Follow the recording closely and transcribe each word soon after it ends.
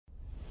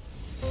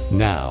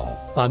Now,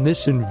 on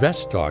this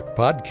Invest Talk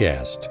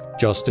podcast,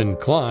 Justin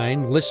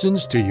Klein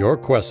listens to your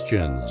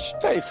questions.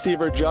 Hey, Steve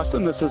or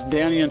Justin, this is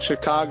Danny in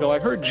Chicago. I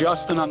heard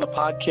Justin on the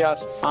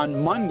podcast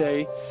on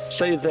Monday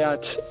say that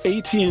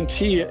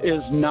AT&T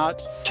is not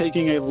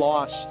taking a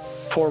loss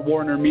for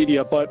Warner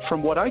Media, but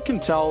from what I can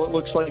tell, it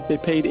looks like they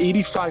paid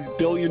 $85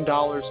 billion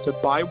to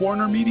buy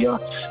Warner Media,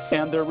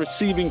 and they're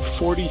receiving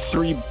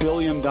 $43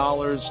 billion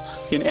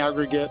in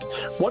aggregate.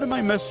 What am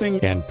I missing?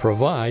 And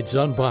provides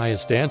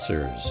unbiased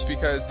answers.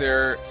 Because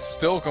they're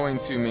still going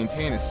to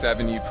maintain a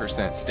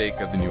 70%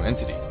 stake of the new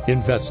entity.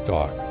 Invest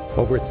Talk,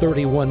 over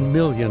 31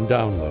 million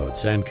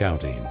downloads and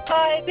counting.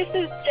 Hi, this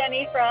is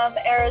Jenny from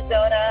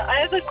Arizona.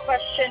 I have a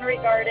question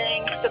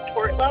regarding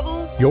support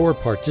levels. Your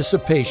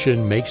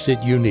participation makes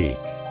it unique.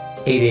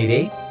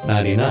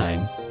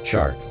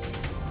 888-99-CHART.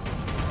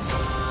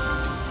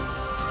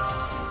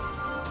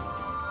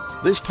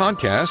 This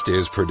podcast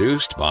is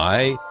produced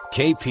by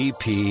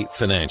KPP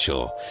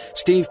Financial.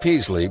 Steve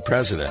Peasley,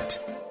 President.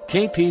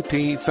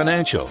 KPP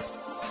Financial.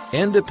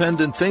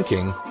 Independent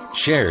thinking,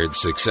 shared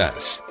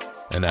success.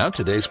 And now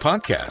today's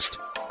podcast.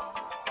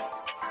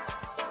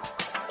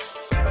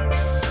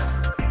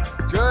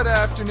 Good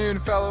afternoon,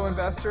 fellow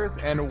investors,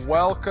 and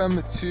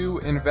welcome to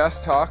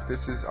Invest Talk.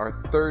 This is our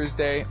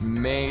Thursday,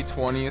 May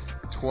 20th,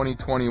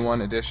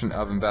 2021 edition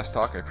of Invest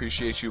Talk. I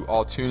appreciate you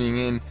all tuning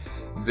in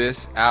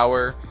this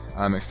hour.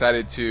 I'm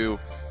excited to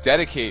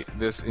dedicate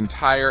this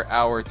entire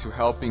hour to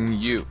helping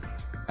you,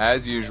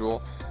 as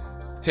usual,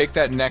 take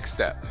that next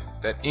step,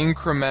 that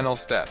incremental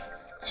step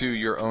to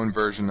your own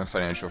version of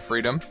financial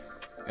freedom.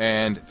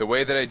 And the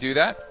way that I do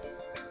that,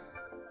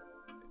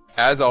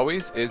 as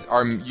always, is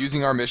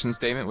using our mission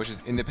statement, which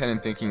is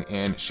independent thinking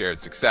and shared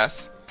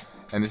success.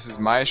 And this is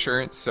my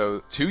assurance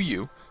to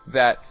you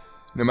that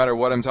no matter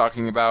what I'm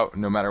talking about,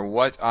 no matter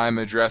what I'm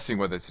addressing,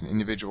 whether it's an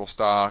individual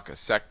stock, a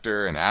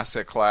sector, an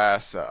asset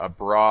class, a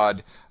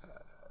broad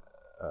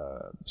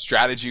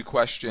strategy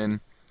question,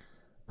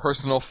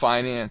 personal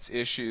finance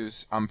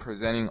issues, I'm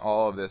presenting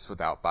all of this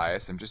without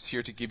bias. I'm just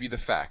here to give you the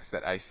facts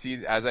that I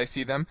see as I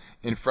see them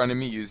in front of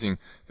me, using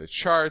the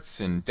charts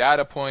and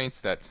data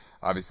points that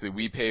obviously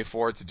we pay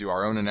for to do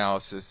our own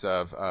analysis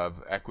of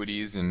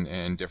equities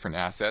and different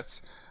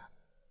assets,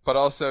 but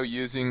also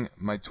using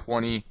my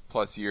 20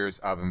 plus years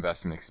of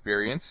investment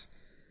experience.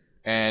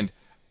 And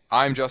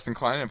I'm Justin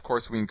Klein, and of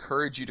course we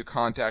encourage you to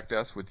contact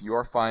us with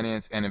your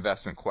finance and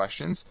investment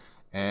questions,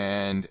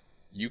 and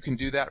you can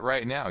do that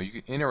right now. You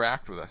can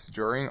interact with us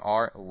during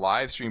our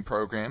live stream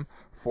program,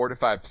 4 to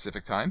 5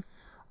 Pacific time,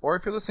 or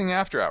if you're listening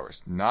after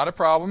hours, not a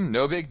problem,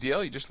 no big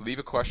deal. You just leave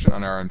a question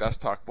on our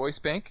Invest Talk voice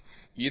bank.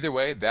 Either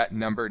way, that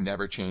number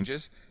never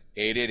changes,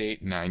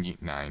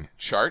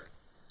 888-99-CHART.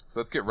 So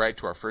let's get right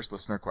to our first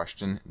listener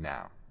question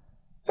now.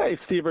 Hey,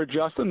 Steve or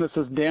Justin, this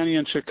is Danny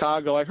in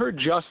Chicago. I heard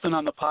Justin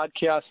on the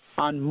podcast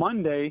on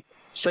Monday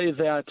say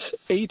that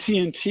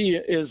AT&T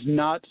is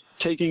not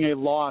taking a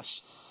loss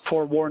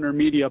for Warner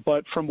Media,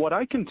 but from what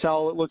I can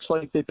tell, it looks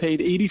like they paid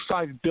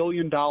 $85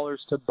 billion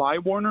to buy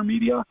Warner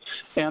Media,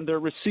 and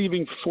they're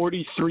receiving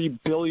 $43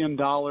 billion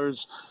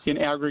in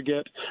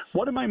aggregate.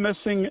 What am I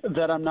missing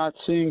that I'm not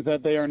seeing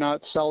that they are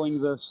not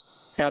selling this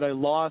at a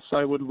loss?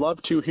 I would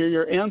love to hear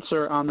your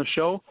answer on the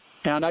show,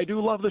 and I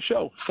do love the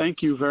show.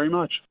 Thank you very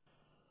much.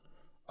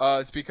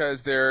 It's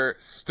because they're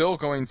still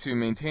going to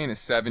maintain a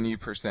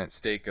 70%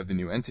 stake of the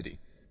new entity.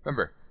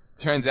 Remember,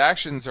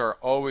 transactions are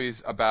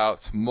always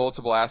about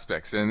multiple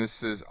aspects, and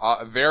this is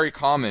very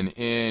common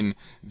in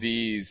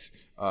these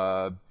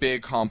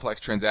big complex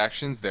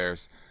transactions.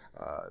 There's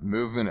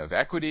movement of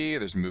equity,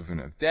 there's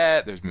movement of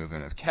debt, there's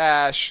movement of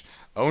cash,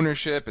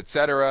 ownership,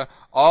 etc.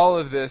 All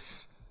of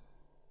this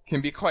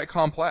can be quite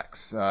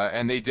complex,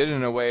 and they did it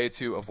in a way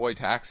to avoid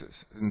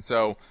taxes. And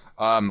so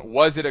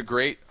was it a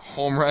great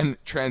home run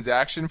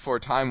transaction for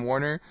Time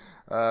Warner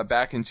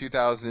back in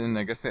 2000?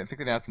 I think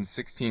they announced in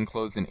 16,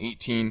 closed in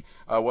 18.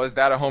 Was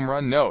that a home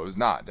run? No, it was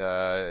not.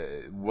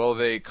 Will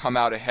they come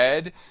out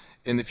ahead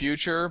in the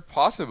future?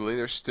 Possibly.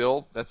 That's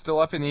still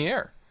up in the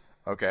air.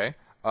 Okay.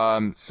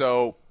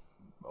 So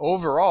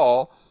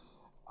overall,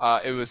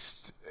 it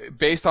was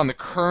based on the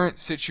current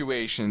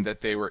situation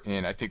that they were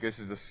in. I think this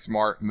is a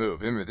smart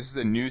move. Remember, this is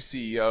a new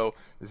CEO.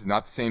 This is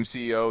not the same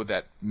CEO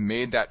that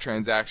made that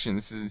transaction.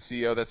 This is a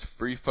CEO that's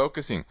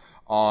refocusing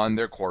on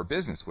their core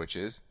business, which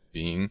is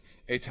being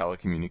a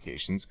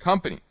telecommunications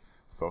company,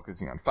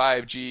 focusing on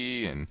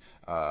 5G and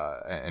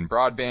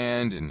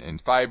broadband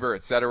and fiber,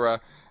 etc.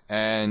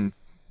 And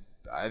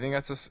I think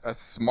that's a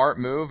smart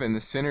move, and the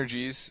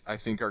synergies, I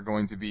think, are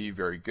going to be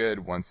very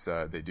good once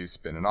they do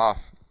spin it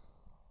off.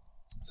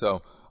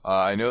 So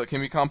I know it can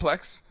be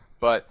complex,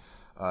 but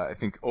I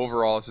think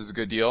overall this is a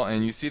good deal,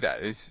 and you see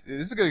that. This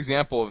is a good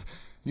example of,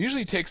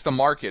 usually takes the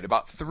market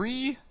about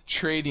 3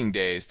 trading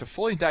days to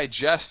fully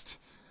digest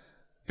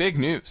big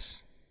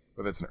news,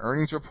 whether it's an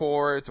earnings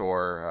report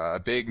or a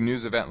big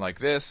news event like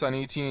this on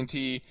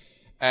AT&T,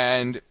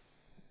 and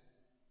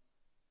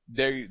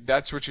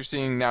that's what you're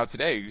seeing now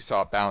today. You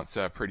saw it bounce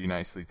pretty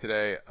nicely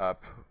today,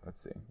 up,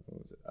 let's see,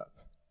 what was it, up?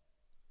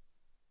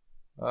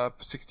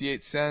 up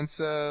 68 cents,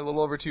 a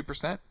little over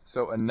 2%.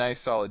 So a nice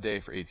solid day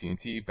for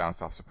AT&T.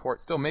 Bounced off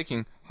support, still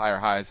making higher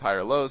highs,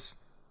 higher lows.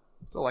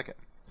 Still like it.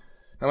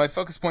 Now my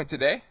focus point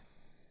today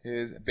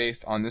is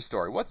based on this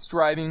story. What's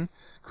driving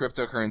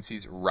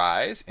cryptocurrencies'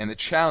 rise and the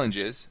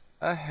challenges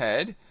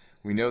ahead?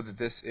 We know that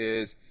this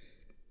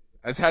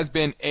has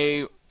been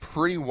a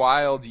pretty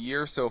wild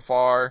year so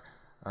far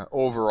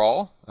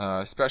overall,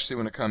 especially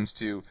when it comes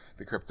to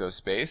the crypto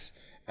space.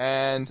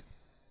 And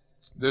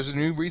there's a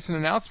new recent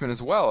announcement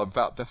as well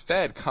about the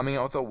Fed coming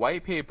out with a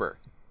white paper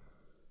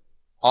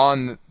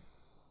on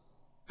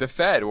the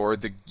Fed, or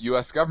the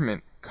U.S.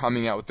 government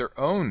coming out with their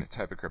own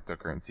type of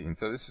cryptocurrency. And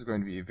so this is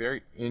going to be a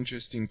very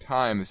interesting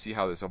time to see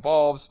how this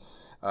evolves.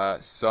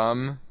 In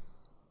some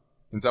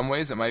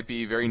ways it might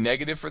be very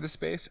negative for the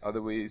space,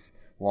 other ways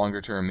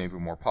longer term maybe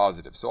more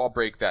positive. So I'll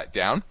break that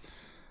down.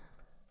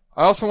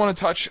 I also want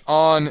to touch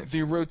on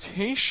the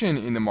rotation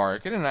in the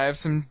market, and I have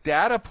some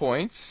data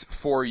points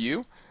for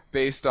you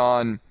based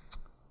on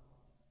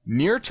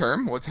near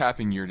term, what's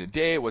happened year to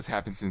date, what's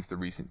happened since the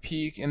recent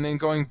peak, and then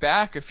going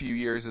back a few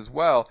years as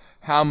well,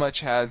 how much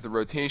has the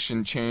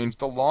rotation changed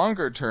the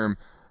longer term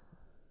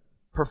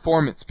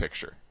performance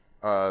picture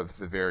of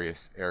the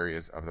various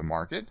areas of the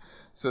market.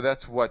 So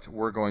that's what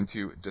we're going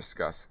to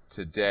discuss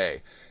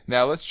today.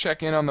 Now let's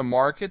check in on the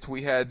market.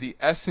 We had the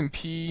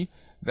S&P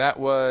that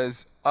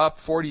was up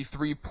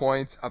 43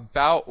 points,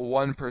 about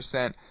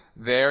 1%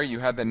 there. You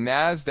had the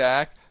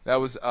NASDAQ that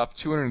was up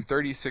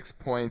 236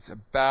 points,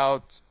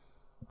 about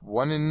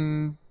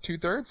 1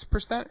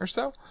 2/3% or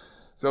so.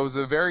 So it was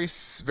a very,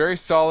 very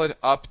solid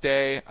up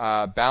day,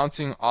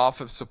 bouncing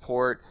off of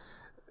support.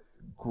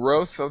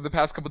 Growth of the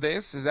past couple of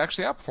days has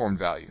actually outperformed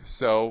value,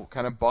 so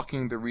kind of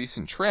bucking the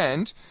recent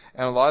trend,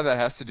 and a lot of that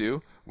has to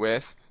do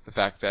with the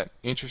fact that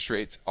interest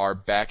rates are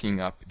backing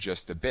up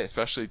just a bit,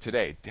 especially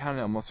today, down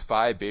almost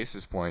 5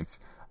 basis points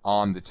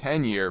on the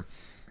 10-year,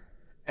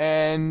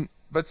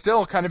 but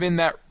still kind of in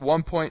that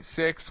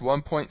 1.6,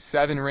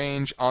 1.7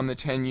 range on the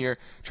 10-year,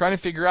 trying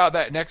to figure out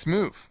that next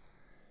move.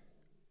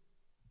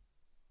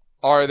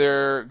 Is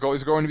there going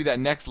to be that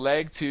next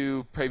leg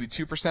to maybe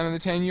 2% on the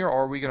 10-year,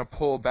 or are we going to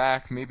pull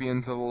back maybe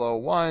into the low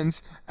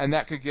ones, and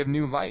that could give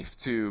new life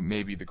to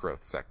maybe the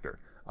growth sector?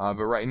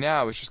 But right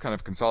now, it's just kind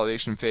of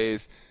consolidation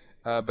phase,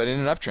 but in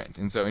an uptrend,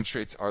 and so interest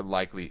rates are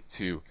likely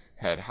to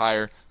head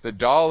higher. The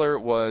dollar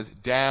was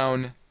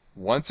down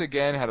once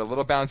again, had a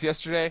little bounce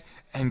yesterday,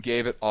 and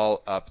gave it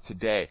all up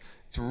today.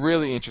 It's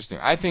really interesting.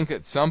 I think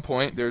at some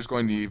point there's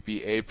going to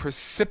be a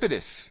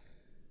precipitous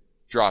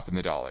drop in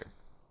the dollar.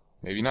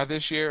 Maybe not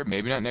this year,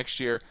 maybe not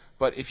next year,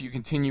 but if you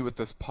continue with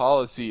this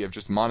policy of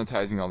just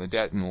monetizing all the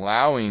debt and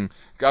allowing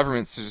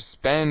governments to just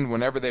spend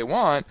whenever they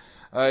want,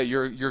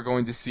 you're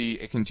going to see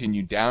a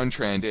continued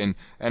downtrend.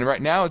 And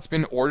right now it's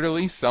been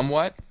orderly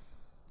somewhat,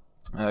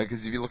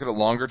 because if you look at a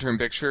longer term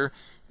picture,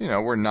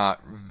 we're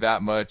not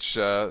that much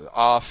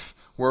off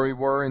where we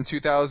were in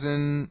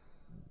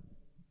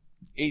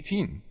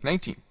 2018,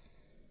 19.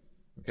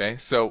 Okay,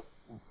 so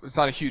it's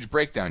not a huge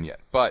breakdown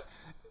yet, but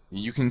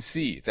you can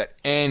see that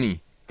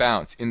any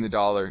bounce in the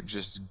dollar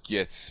just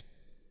gets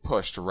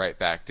pushed right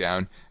back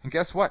down. And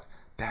guess what?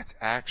 That's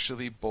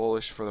actually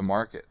bullish for the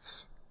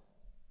markets.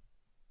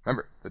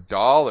 Remember, the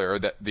dollar,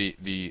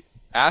 the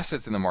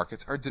assets in the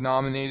markets are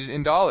denominated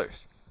in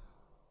dollars.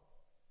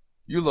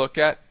 You look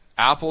at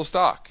Apple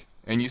stock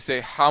and you say,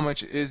 how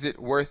much is it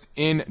worth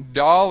in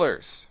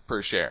dollars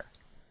per share?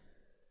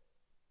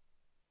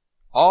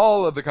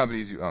 All of the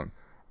companies you own,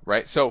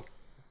 right? So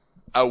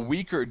a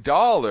weaker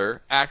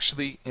dollar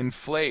actually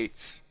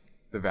inflates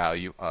the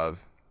value of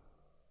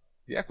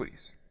the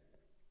equities.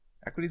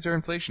 Equities are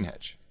inflation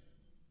hedge.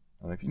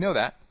 I don't know if you know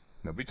that.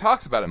 Nobody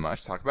talks about it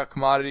much. Talk about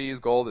commodities,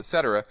 gold,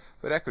 etc.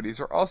 But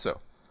equities are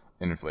also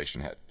an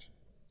inflation hedge.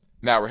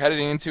 Now we're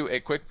heading into a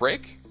quick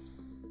break.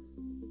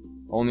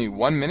 Only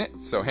 1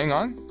 minute, so hang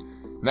on.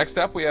 Next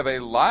up, we have a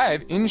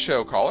live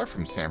in-show caller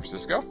from San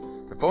Francisco.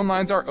 The phone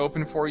lines are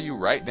open for you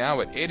right now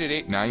at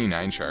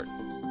 888-99-CHART.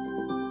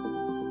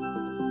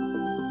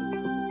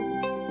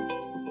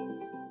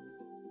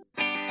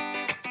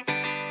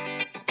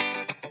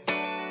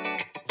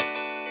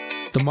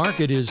 The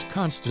market is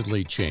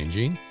constantly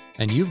changing,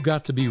 and you've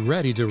got to be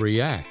ready to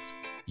react.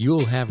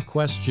 You'll have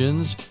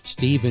questions,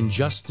 Steve and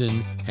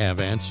Justin have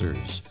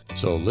answers.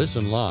 So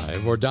listen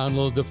live or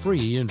download the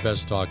free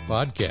Invest Talk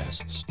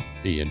podcasts.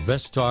 The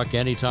Invest Talk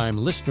Anytime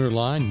listener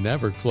line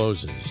never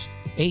closes.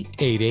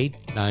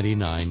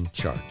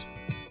 888-99-CHART.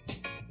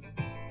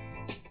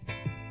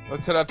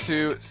 Let's head up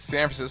to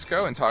San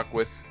Francisco and talk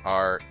with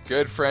our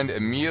good friend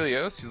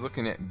Emilios. He's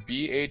looking at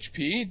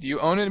BHP. Do you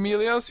own it,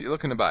 Emilios? Are you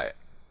looking to buy it?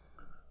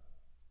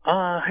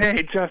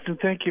 Hey, Justin,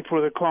 thank you for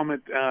the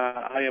comment.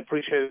 I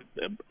appreciate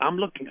it. I'm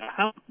looking, I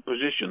have a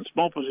position,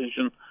 small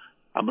position.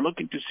 I'm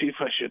looking to see if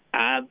I should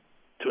add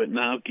to it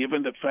now,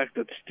 given the fact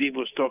that Steve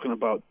was talking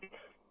about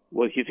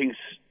what he thinks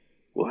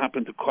will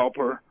happen to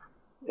copper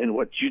and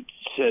what you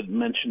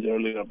mentioned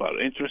earlier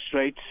about interest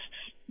rates.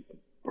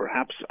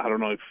 Perhaps, I don't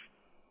know if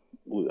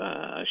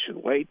I should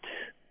wait.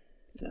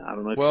 I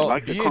don't know if you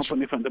like the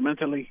company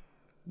fundamentally.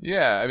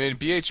 Yeah, I mean,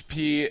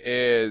 BHP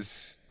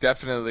is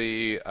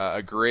definitely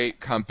a great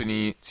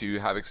company to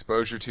have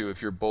exposure to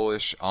if you're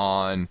bullish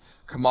on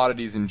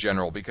commodities in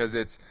general, because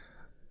it's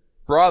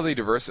broadly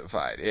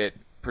diversified. It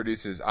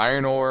produces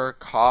iron ore,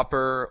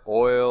 copper,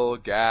 oil,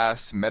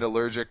 gas,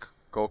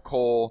 metallurgical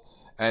coal,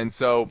 and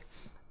so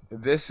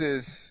this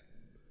is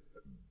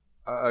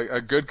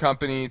a good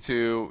company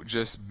to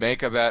just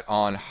make a bet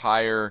on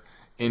higher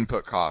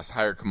input costs,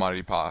 higher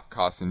commodity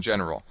costs in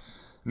general.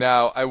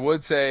 Now, I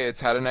would say it's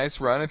had a nice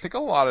run. I think a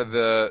lot of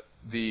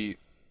the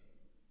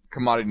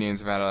commodity names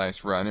have had a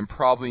nice run and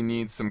probably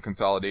need some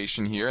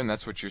consolidation here, and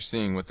that's what you're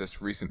seeing with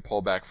this recent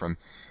pullback from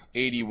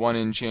 81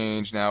 and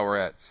change. Now we're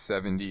at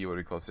 70. What are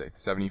we close today?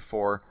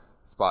 74,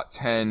 spot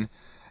 10,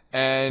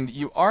 and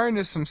you are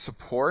into some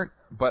support.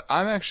 But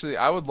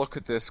I would look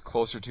at this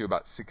closer to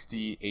about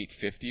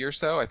 68.50 or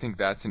so. I think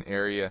that's an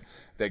area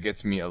that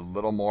gets me a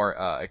little more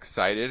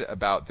excited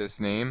about this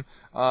name.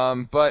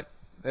 But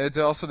it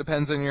also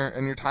depends on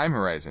your time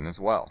horizon as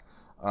well.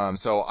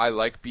 So I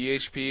like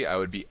BHP. I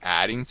would be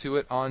adding to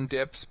it on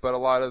dips, but a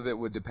lot of it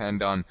would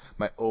depend on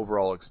my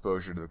overall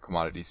exposure to the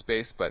commodity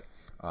space. But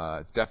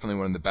it's definitely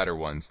one of the better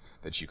ones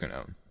that you can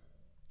own.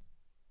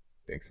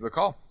 Thanks for the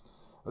call.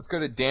 Let's go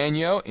to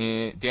Daniel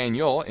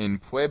in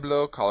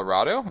Pueblo,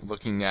 Colorado,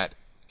 looking at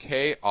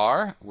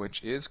KR,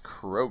 which is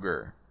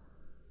Kroger.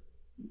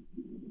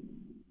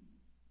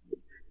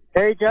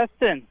 Hey,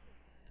 Justin.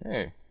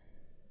 Hey.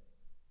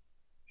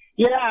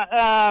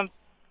 Yeah,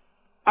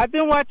 I've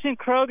been watching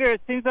Kroger.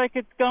 It seems like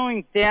it's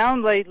going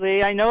down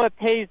lately. I know it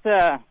pays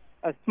a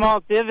small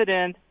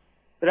dividend,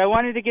 but I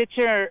wanted to get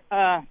your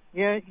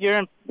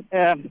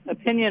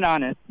opinion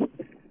on it.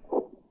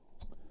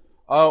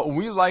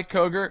 We like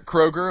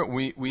Kroger.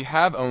 We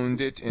have owned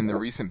it in the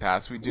recent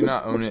past. We do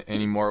not own it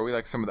anymore. We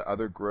like some of the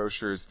other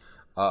grocers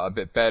a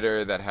bit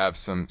better that have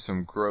some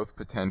growth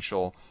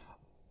potential,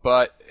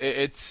 but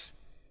it's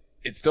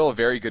still a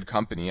very good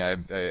company.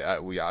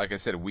 We like I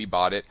said, we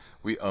bought it,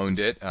 we owned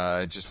it.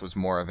 It just was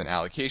more of an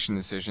allocation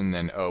decision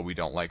than we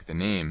don't like the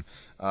name.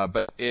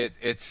 But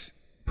it's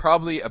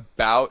probably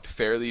about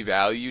fairly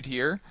valued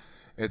here.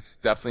 It's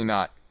definitely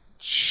not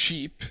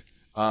cheap.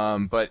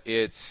 But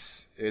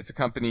it's a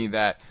company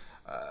that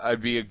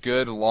I'd be a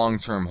good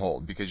long-term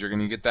hold, because you're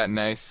going to get that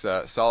nice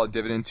solid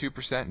dividend,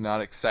 2%,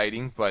 not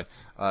exciting, but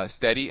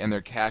steady, and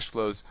their cash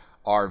flows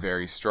are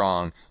very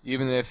strong.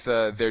 Even if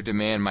their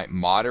demand might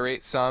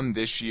moderate some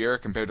this year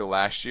compared to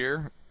last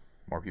year,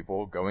 more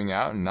people going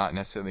out and not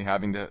necessarily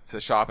having to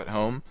shop at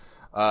home.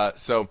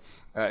 So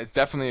it's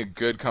definitely a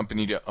good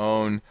company to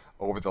own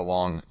over the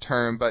long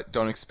term, but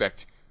don't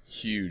expect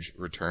huge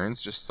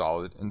returns, just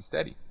solid and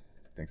steady.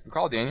 Thanks for the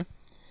call, Daniel.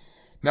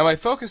 Now, my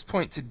focus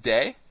point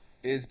today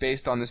is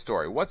based on this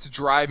story. What's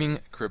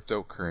driving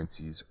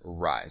cryptocurrencies'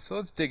 rise? So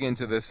let's dig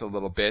into this a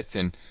little bit.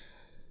 And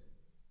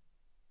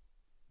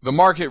the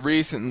market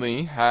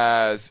recently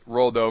has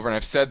rolled over, and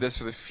I've said this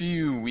for the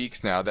few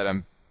weeks now that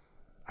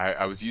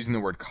I was using the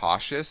word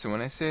cautious, and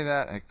when I say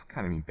that, I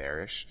kind of mean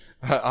bearish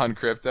on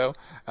crypto,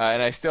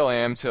 and I still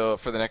am for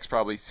the next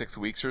probably 6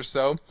 weeks or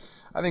so.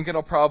 I think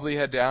it'll probably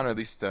head down, or at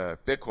least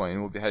Bitcoin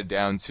will head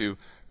down to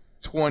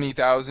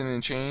 20,000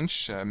 and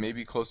change,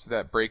 maybe close to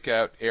that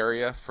breakout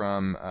area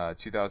from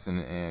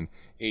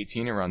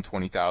 2018, around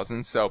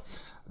 20,000. So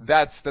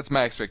that's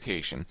my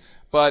expectation.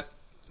 But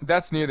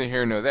that's neither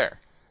here nor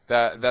there.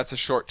 That's a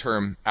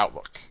short-term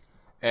outlook.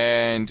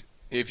 And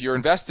if you're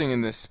investing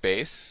in this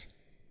space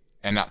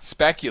and not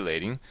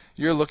speculating,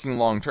 you're looking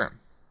long-term.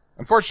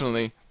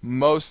 Unfortunately,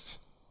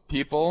 most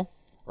people,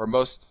 or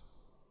most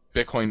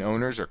Bitcoin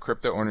owners or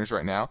crypto owners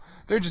right now,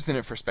 they're just in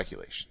it for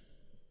speculation.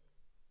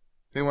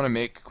 They want to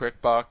make a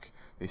quick buck.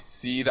 They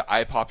see the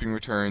eye-popping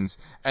returns,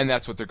 and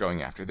that's what they're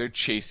going after. They're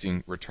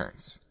chasing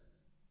returns.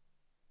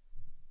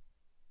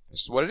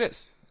 That's what it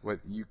is.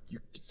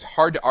 It's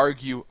hard to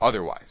argue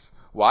otherwise.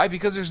 Why?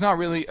 Because there's not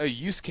really a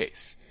use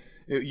case.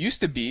 It used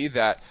to be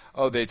that,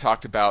 they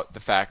talked about the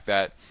fact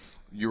that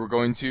you were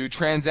going to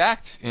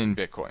transact in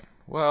Bitcoin.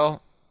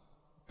 Well,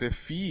 the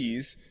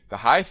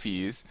high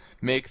fees,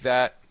 make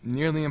that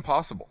nearly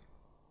impossible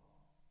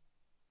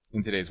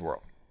in today's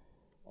world.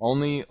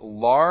 Only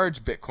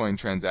large Bitcoin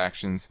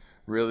transactions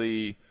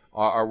really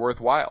are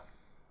worthwhile.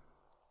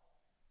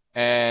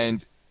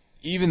 And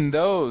even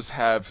those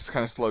have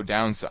kind of slowed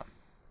down some.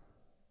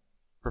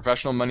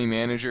 Professional money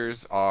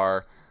managers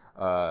are,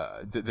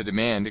 the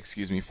demand,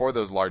 for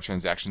those large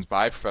transactions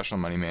by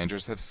professional money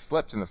managers have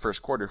slipped in the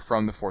first quarter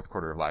from the fourth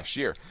quarter of last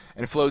year.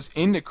 And flows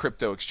into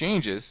crypto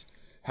exchanges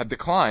have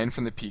declined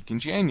from the peak in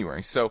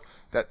January. So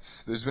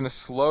there's been a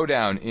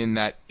slowdown in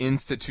that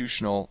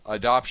institutional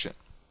adoption.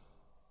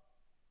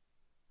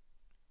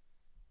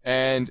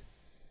 And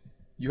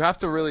you have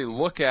to really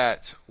look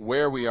at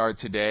where we are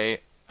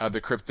today of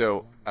the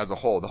crypto as a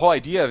whole. The whole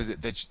idea is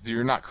that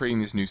you're not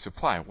creating this new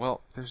supply.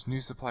 Well, there's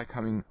new supply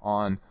coming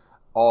on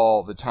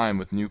all the time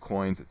with new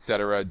coins,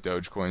 etc.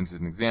 Dogecoin is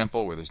an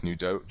example where there's new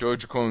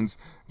Dogecoins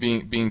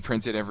being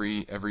printed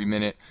every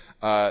minute.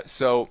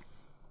 So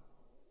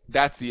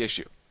that's the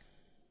issue.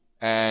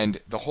 And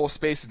the whole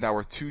space is now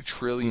worth $2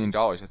 trillion.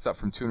 That's up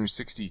from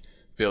 $260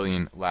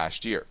 billion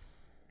last year.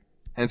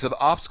 And so the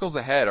obstacles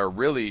ahead are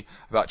really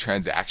about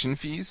transaction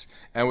fees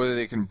and whether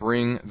they can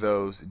bring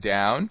those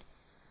down.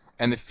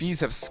 And the fees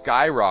have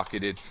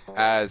skyrocketed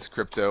as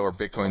crypto or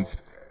Bitcoin's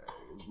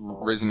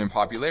risen in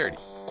popularity.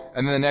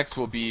 And then the next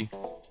will be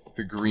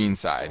the green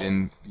side.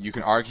 And you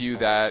can argue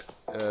that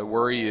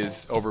worry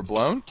is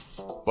overblown,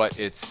 but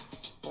it's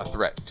a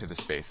threat to the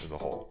space as a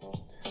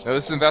whole. Now,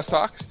 this is Invest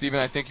Talk. Steve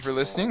and I thank you for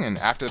listening. And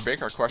after the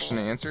break, our question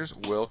and answers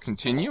will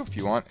continue. If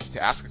you want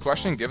to ask a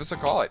question, give us a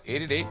call at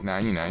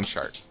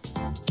 888-99-CHART.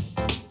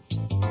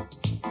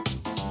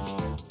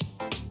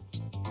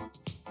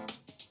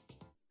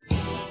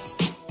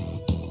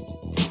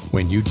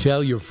 When you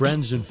tell your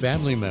friends and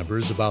family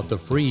members about the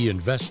free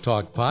Invest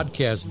Talk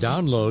podcast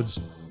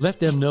downloads, let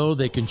them know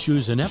they can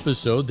choose an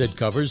episode that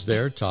covers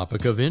their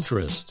topic of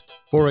interest.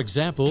 For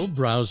example,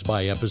 browse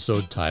by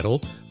episode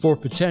title for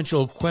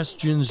potential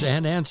questions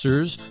and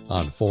answers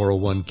on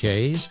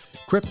 401ks,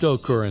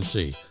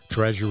 cryptocurrency,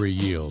 treasury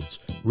yields,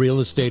 real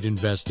estate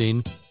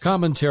investing,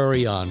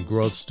 commentary on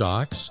growth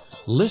stocks,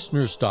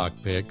 listener stock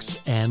picks,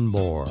 and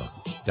more.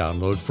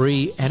 Download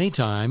free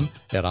anytime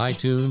at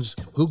iTunes,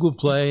 Google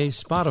Play,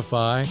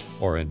 Spotify,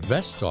 or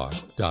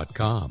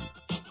investtalk.com.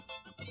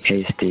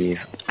 Hey Steve,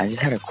 I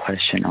just had a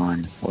question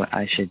on what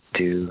I should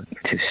do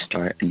to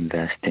start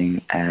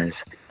investing as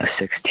a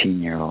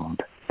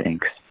 16-year-old.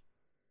 Thanks.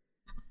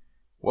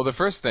 Well, the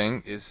first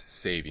thing is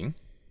saving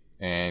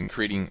and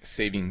creating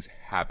savings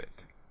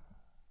habit.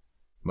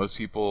 Most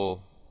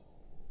people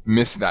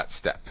miss that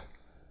step.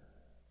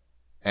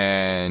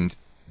 And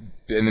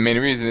the main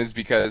reason is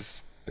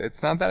because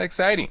it's not that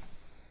exciting.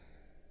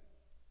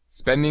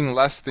 Spending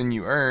less than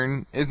you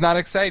earn is not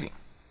exciting.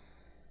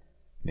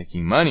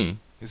 Making money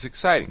is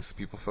exciting, so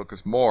people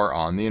focus more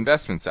on the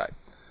investment side.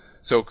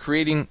 So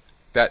creating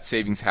that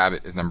savings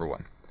habit is number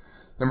one.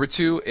 Number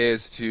two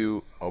is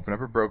to open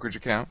up a brokerage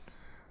account,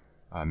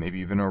 maybe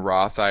even a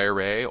Roth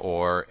IRA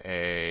or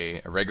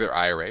a regular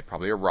IRA,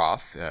 probably a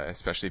Roth,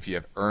 especially if you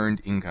have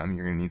earned income.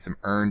 You're going to need some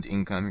earned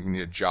income. You're going to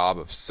need a job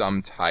of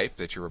some type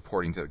that you're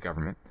reporting to the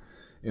government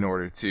in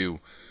order to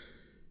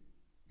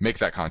make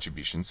that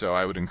contribution. So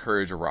I would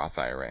encourage a Roth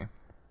IRA.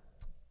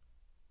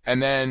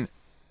 And then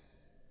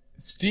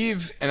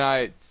Steve and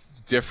I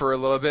differ a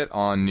little bit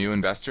on new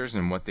investors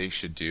and what they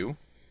should do.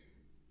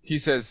 He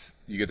says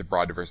you get the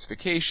broad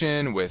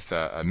diversification with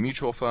a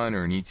mutual fund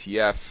or an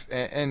ETF,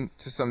 and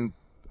to some,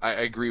 I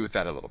agree with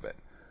that a little bit.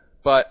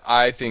 But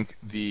I think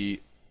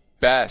the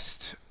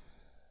best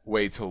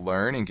way to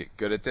learn and get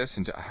good at this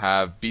and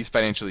to be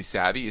financially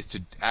savvy is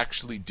to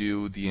actually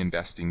do the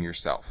investing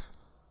yourself.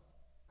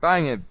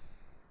 Buying a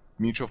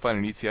mutual fund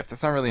and ETF,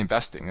 that's not really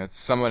investing. That's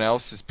someone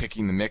else is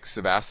picking the mix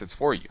of assets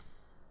for you.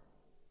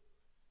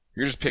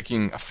 You're just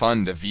picking a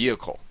fund, a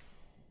vehicle.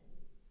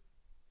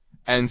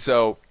 And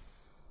so,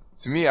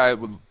 to me,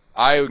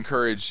 I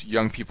encourage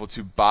young people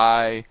to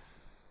buy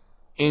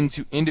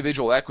into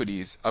individual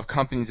equities of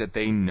companies that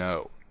they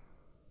know.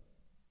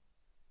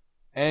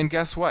 And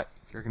guess what?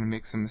 You're going to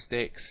make some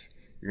mistakes.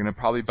 You're going to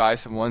probably buy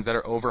some ones that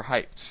are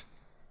overhyped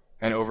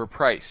and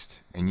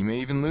overpriced, and you may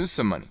even lose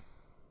some money.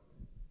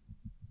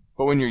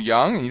 But when you're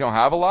young and you don't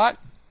have a lot,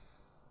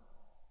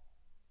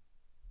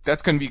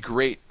 that's going to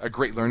be a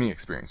great learning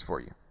experience for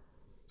you.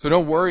 So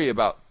don't worry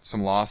about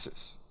some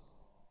losses.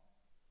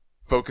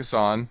 Focus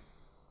on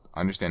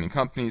understanding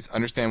companies,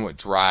 understand what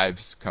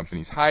drives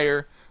companies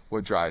higher,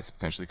 what drives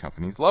potentially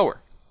companies lower.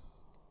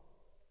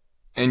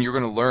 And you're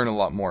going to learn a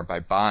lot more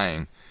by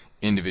buying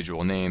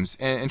individual names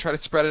and try to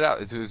spread it out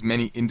into as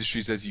many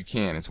industries as you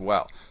can as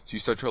well. So you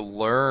start to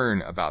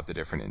learn about the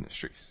different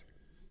industries.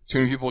 Too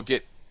many people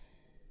get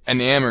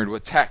enamored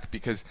with tech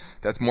because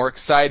that's more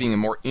exciting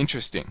and more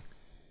interesting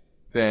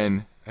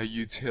than a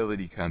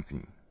utility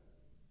company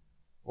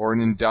or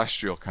an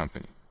industrial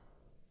company.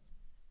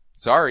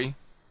 Sorry,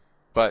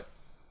 but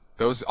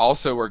those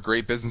also are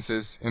great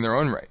businesses in their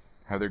own right,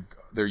 have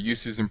their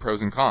uses and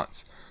pros and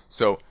cons.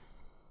 So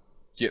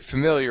get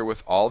familiar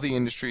with all the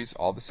industries,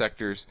 all the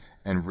sectors,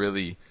 and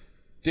really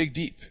dig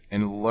deep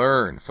and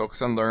learn.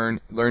 Focus on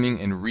learning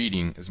and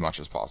reading as much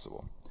as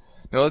possible.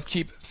 Now let's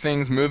keep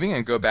things moving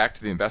and go back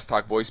to the Invest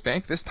Talk voice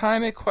bank. This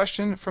time a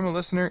question from a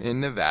listener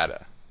in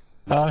Nevada.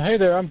 Hey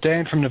there, I'm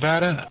Dan from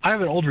Nevada. I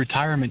have an old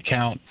retirement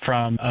account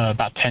from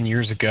about 10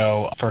 years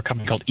ago for a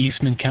company called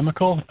Eastman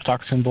Chemical,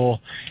 stock symbol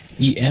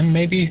EM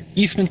maybe?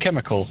 Eastman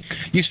Chemical.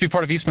 Used to be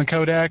part of Eastman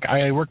Kodak.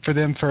 I worked for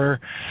them for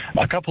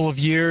a couple of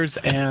years,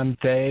 and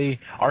they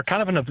are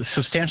kind of a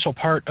substantial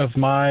part of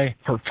my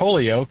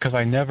portfolio because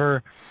I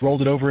never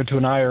rolled it over into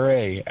an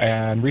IRA.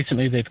 And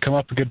recently they've come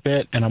up a good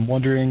bit, and I'm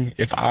wondering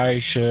if I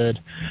should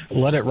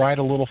let it ride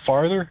a little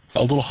farther,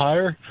 a little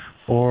higher,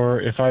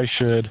 or if I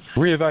should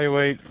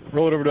reevaluate,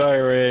 roll it over to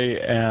IRA,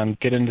 and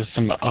get into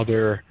some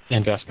other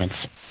investments.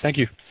 Thank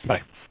you.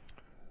 Bye.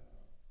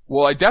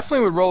 Well, I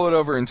definitely would roll it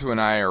over into an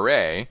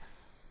IRA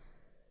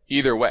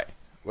either way,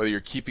 whether you're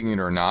keeping it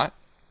or not.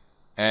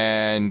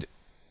 And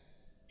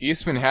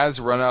Eastman has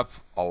run up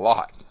a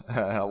lot,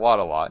 a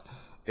lot.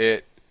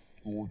 It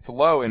its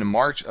low in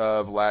March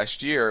of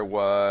last year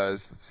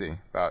was, let's see,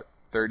 about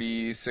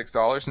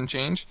 $36 and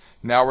change.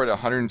 Now we're at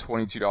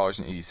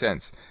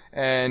 $122.80.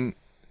 And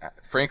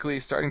frankly,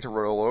 starting to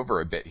roll over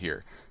a bit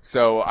here.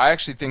 So I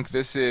actually think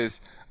this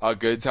is a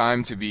good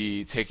time to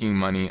be taking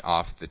money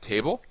off the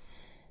table,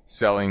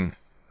 selling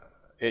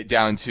it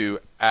down to,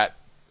 at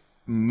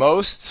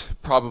most,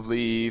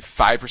 probably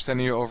 5% of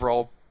your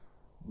overall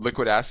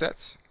liquid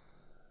assets.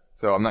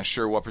 So I'm not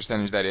sure what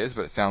percentage that is,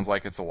 but it sounds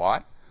like it's a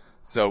lot.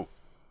 So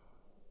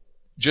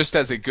just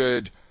as a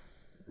good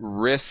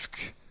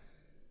risk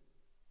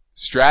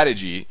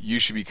strategy, you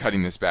should be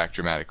cutting this back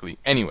dramatically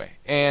anyway.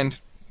 And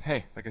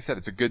hey, like I said,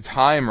 it's a good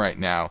time right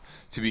now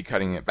to be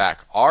cutting it back.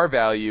 Our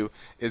value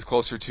is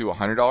closer to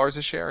 $100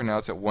 a share, and now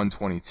it's at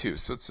 $122.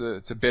 So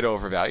it's a bit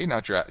overvalued,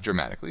 not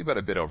dramatically, but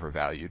a bit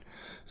overvalued.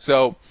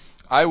 So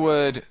I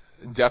would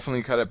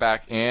definitely cut it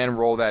back and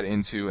roll that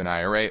into an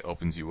IRA.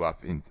 Opens you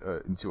up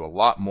into a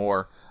lot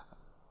more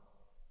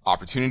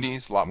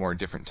opportunities, a lot more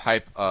different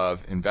type of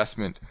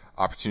investment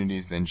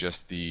opportunities than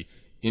just the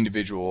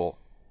individual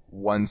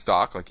one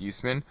stock like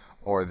Eastman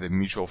or the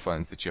mutual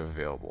funds that you have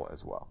available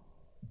as well.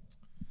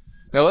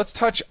 Now let's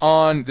touch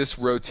on this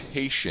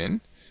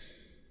rotation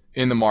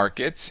in the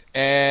markets,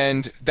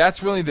 and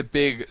that's really the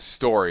big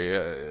story.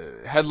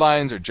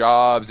 Headlines are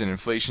jobs and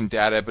inflation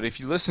data, but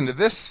if you listen to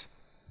this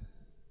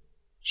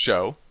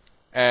show,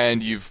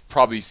 and you've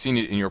probably seen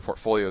it in your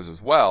portfolios as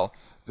well,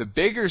 the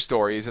bigger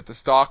story is that the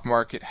stock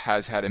market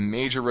has had a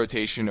major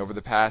rotation over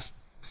the past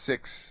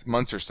 6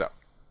 months or so.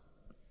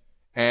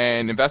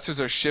 And investors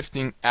are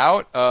shifting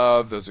out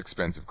of those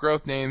expensive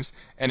growth names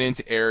and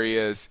into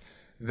areas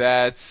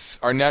that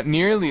are not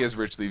nearly as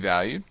richly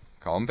valued,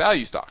 call them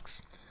value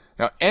stocks.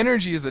 Now,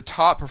 energy is the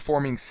top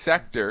performing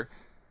sector,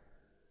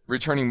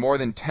 returning more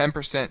than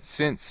 10%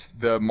 since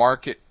the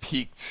market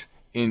peaked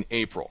in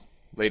April,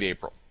 late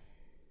April.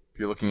 If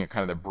you're looking at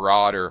kind of the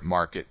broader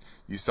market,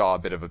 you saw a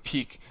bit of a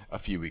peak a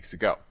few weeks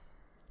ago.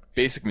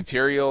 Basic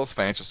materials,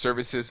 financial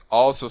services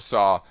also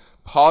saw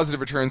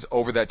positive returns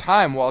over that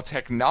time, while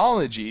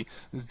technology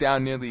was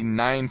down nearly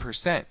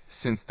 9%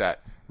 since that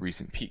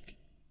recent peak.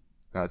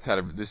 Now,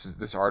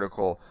 this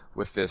article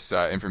with this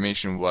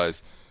information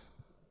was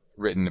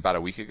written about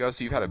a week ago,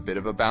 so you've had a bit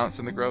of a bounce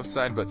on the growth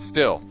side, but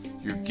still,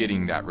 you're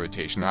getting that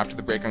rotation. Now, after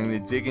the break, I'm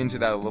going to dig into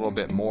that a little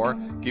bit more,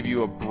 give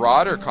you a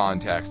broader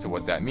context of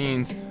what that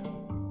means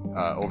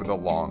over the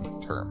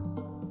long term.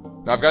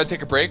 Now, I've got to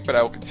take a break, but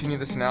I will continue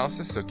this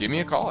analysis, so give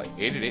me a call at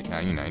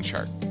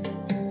 888-99-CHART.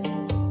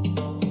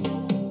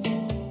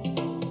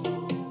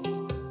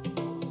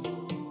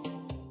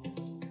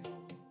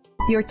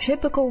 Your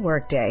typical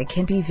workday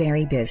can be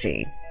very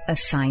busy.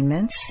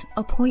 Assignments,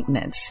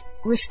 appointments,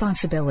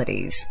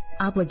 responsibilities,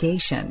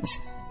 obligations.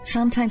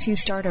 Sometimes you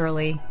start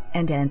early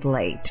and end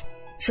late.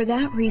 For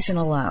that reason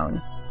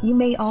alone, you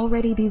may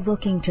already be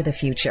looking to the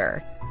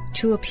future,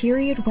 to a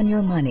period when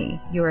your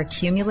money, your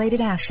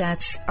accumulated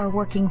assets, are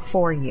working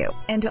for you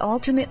and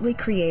ultimately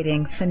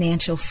creating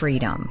financial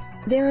freedom.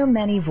 There are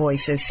many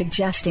voices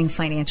suggesting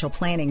financial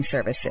planning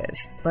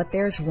services, but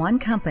there's one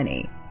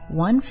company,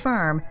 one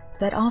firm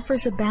that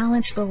offers a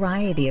balanced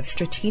variety of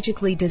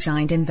strategically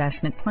designed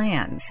investment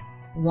plans.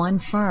 One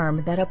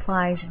firm that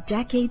applies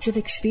decades of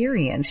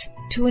experience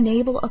to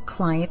enable a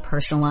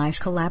client-personalized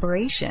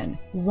collaboration.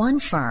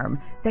 One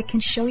firm that can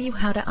show you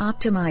how to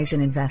optimize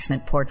an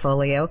investment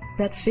portfolio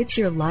that fits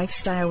your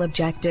lifestyle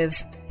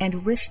objectives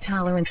and risk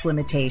tolerance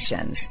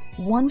limitations.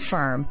 One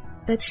firm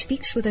that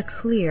speaks with a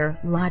clear,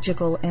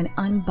 logical, and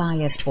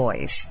unbiased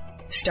voice.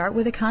 Start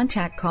with a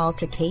contact call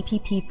to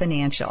KPP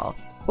Financial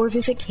or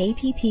visit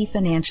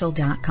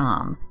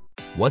kppfinancial.com.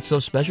 What's so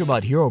special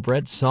about Hero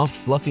Bread's soft,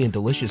 fluffy, and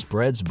delicious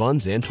breads,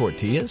 buns, and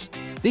tortillas?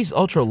 These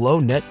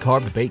ultra-low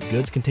net-carb baked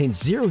goods contain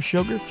zero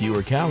sugar,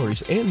 fewer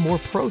calories, and more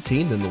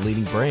protein than the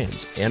leading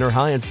brands, and are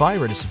high in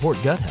fiber to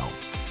support gut health.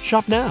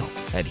 Shop now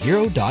at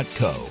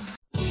Hero.co.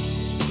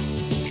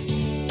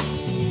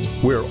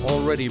 We're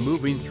already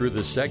moving through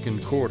the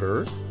second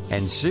quarter,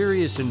 and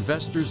serious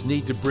investors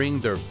need to bring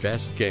their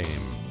best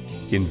game.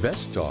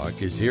 Invest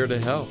Talk is here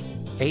to help.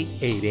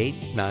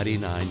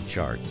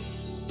 888-99-CHART.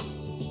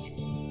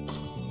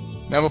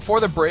 Now, before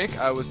the break,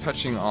 I was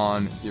touching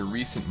on the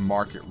recent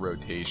market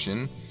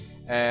rotation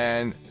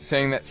and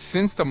saying that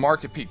since the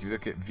market peaked, if you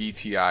look at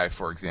VTI,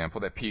 for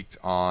example, that peaked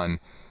on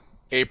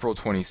April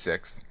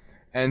 26th,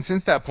 and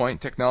since that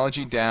point,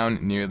 technology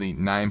down nearly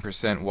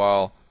 9%,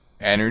 while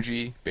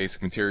energy,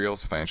 basic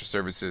materials, financial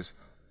services,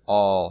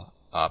 all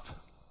up.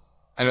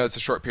 I know it's a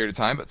short period of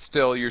time, but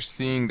still, you're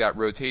seeing that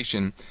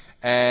rotation,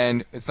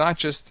 and it's not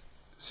just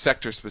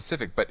sector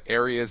specific, but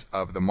areas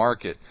of the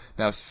market.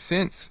 Now,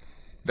 since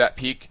that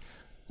peak,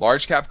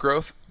 large cap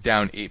growth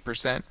down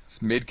 8%,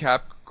 mid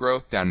cap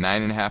growth down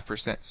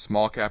 9.5%,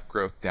 small cap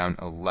growth down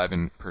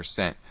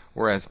 11%,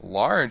 whereas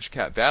large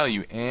cap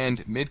value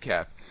and mid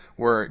cap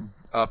were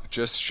up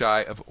just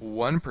shy of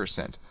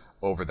 1%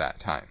 over that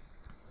time.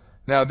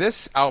 Now,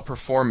 this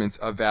outperformance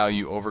of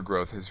value over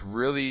growth has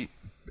really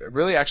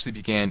actually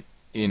began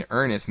in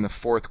earnest in the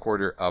fourth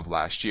quarter of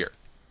last year.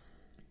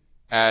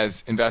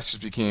 as investors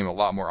became a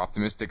lot more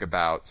optimistic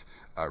about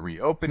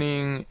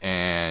reopening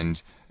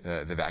and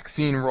the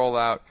vaccine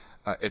rollout,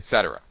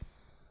 etc.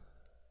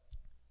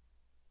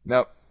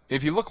 Now,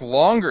 if you look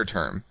longer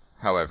term,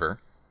 however,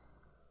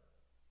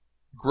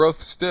 growth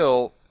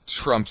still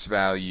trumps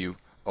value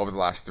over the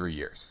last 3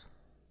 years.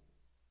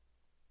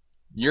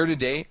 Year to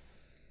date,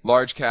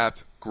 large cap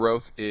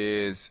growth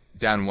is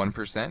down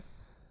 1%,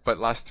 but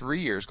last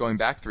 3 years, going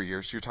back 3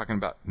 years, you're talking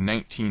about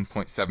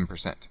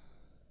 19.7%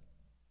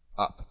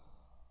 up.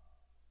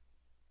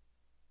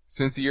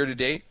 Since the year to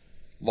date,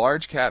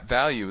 large cap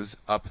value is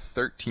up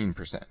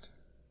 13%.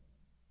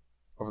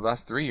 Over the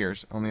last 3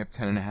 years, only up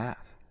 10.5%.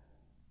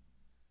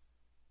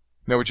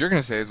 Now, what you're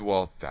going to say is,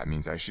 well, that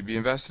means I should be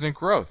invested in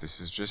growth. This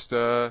is just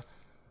a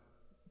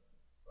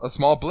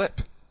small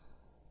blip.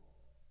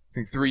 I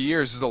think 3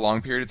 years is a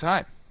long period of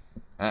time.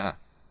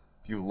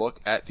 If you look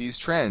at these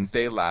trends,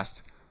 they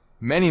last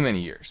many,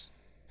 many years.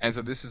 And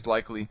so this is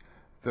likely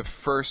the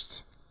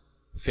first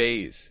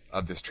phase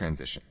of this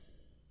transition.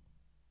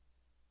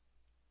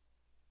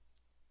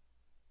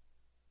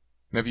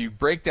 Now, if you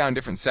break down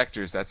different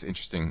sectors, that's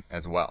interesting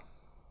as well.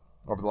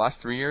 Over the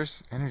last 3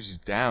 years, energy is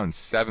down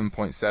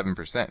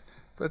 7.7%,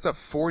 but it's up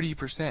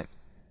 40%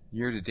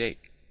 year to date.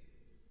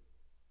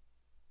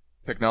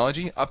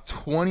 Technology up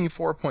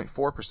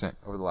 24.4%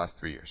 over the last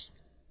 3 years.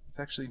 It's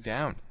actually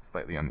down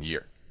slightly on the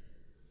year.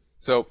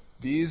 So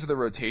these are the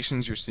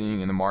rotations you're seeing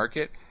in the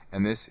market,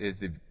 and this is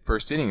the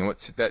first inning. And what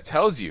that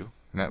tells you,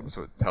 and that was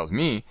what it tells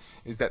me,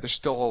 is that there's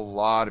still a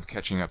lot of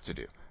catching up to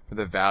do for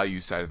the value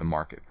side of the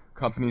market.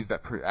 Companies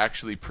that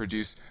actually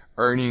produce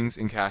earnings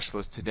and cash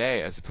flows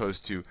today, as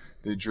opposed to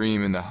the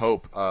dream and the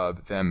hope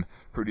of them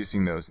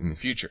producing those in the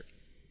future.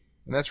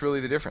 And that's really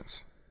the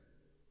difference.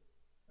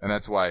 And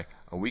that's why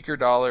a weaker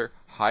dollar,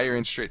 higher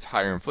interest rates,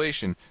 higher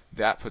inflation,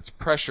 that puts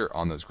pressure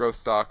on those growth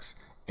stocks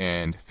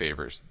and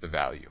favors the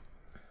value.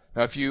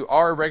 Now, if you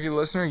are a regular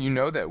listener, you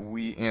know that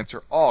we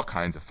answer all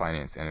kinds of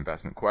finance and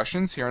investment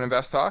questions here on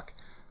Invest Talk,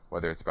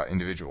 whether it's about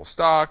individual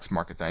stocks,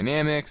 market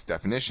dynamics,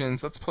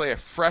 definitions. Let's play a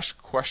fresh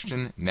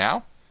question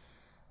now.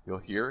 You'll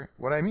hear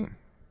what I mean.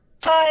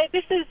 Hi,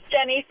 this is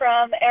Jenny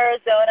from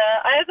Arizona.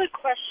 I have a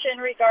question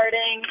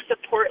regarding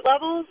support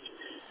levels.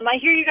 I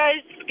hear you guys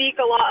speak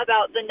a lot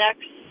about the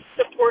next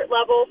support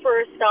level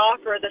for a stock,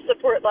 or the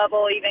support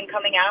level even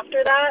coming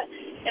after that.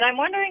 And I'm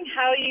wondering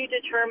how you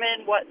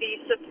determine what these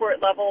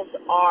support levels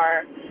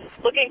are.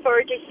 Looking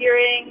forward to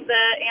hearing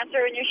the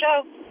answer in your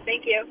show.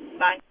 Thank you.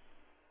 Bye.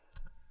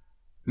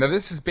 Now,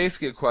 this is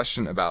basically a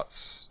question about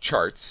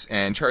charts,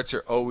 and chart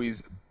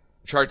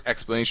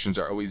explanations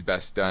are always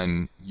best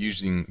done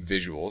using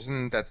visuals,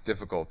 and that's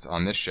difficult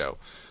on this show.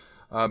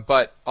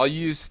 But I'll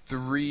use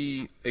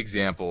 3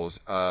 examples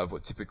of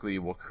what typically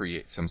will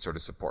create some sort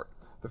of support.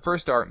 The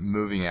first are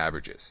moving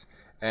averages.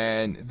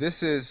 And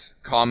this is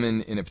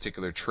common in a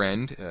particular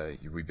trend.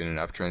 We've been in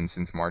an uptrend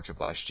since March of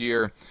last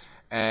year.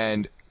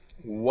 And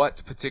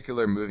what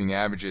particular moving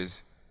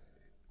averages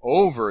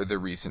over the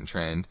recent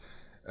trend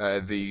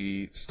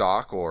the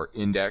stock or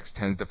index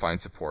tends to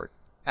find support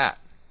at.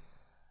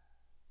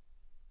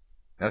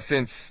 Now,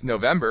 since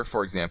November,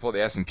 for example,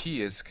 the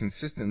S&P has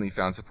consistently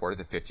found support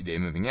at the 50-day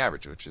moving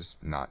average, which is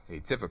not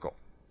atypical.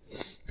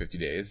 50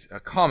 days, a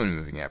common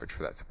moving average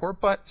for that support,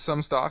 but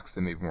some stocks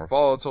that may be more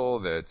volatile,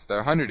 that's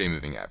their 100-day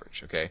moving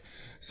average, okay?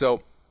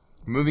 So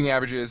moving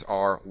averages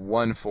are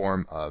one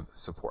form of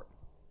support.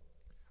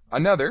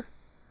 Another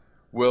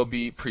will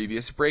be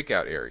previous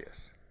breakout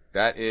areas.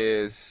 That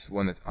is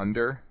one that's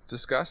under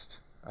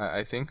discussed.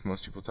 I think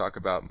most people talk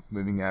about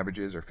moving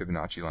averages or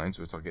Fibonacci lines,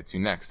 which I'll get to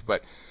next.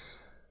 But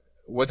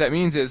what that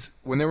means is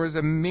when there was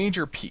a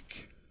major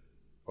peak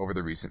over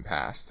the recent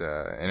past,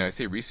 and I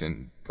say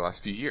recent, the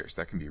last few years,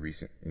 that can be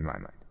recent in my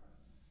mind,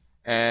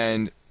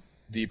 and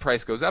the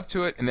price goes up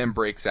to it and then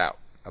breaks out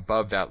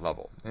above that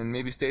level and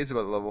maybe stays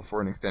above the level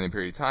for an extended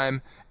period of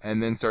time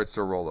and then starts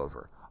to roll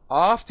over.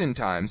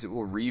 Oftentimes, it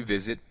will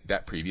revisit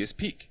that previous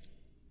peak.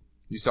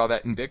 You saw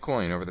that in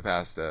Bitcoin over the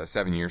past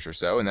 7 years or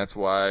so, and that's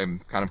why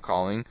I'm kind of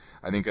calling,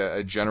 I think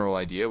a general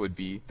idea would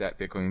be that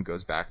Bitcoin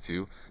goes back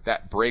to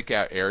that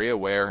breakout area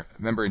where,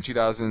 remember in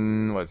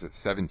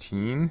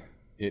 2017,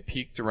 it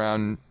peaked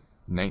around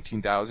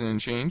 19,000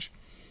 and change,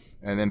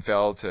 and then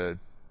fell to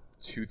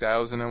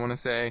 2,000, I want to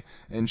say,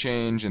 and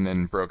change, and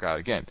then broke out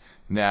again.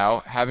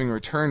 Now, having a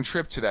return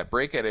trip to that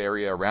breakout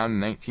area around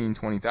 19,000,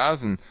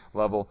 20,000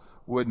 level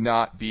would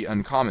not be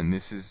uncommon.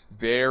 This is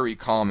very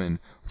common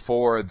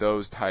for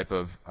those type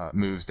of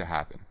moves to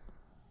happen.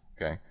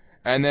 Okay,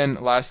 and then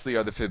lastly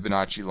are the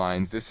Fibonacci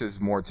lines. This is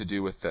more to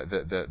do with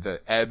the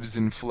ebbs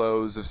and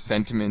flows of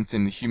sentiment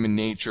and human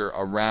nature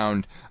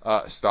around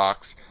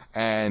stocks,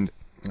 and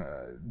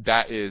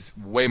that is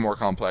way more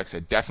complex. I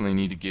definitely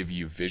need to give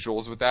you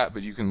visuals with that,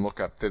 but you can look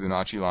up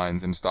Fibonacci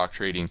lines in stock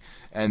trading,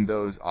 and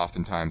those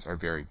oftentimes are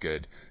very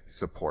good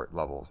support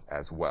levels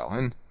as well.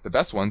 And the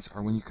best ones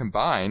are when you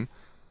combine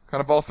kind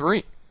of all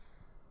 3,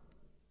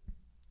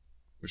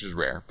 which is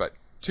rare, but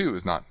 2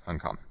 is not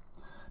uncommon.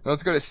 Now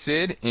let's go to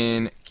Sid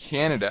in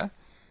Canada.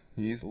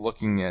 He's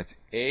looking at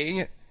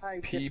A,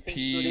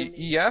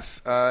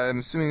 PPEF. I'm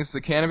assuming this is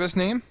a cannabis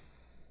name?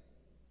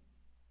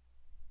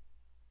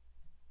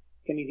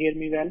 Can you hear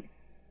me well?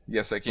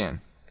 Yes, I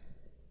can.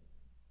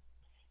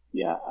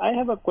 Yeah, I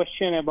have a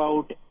question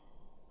about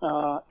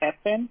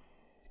FN.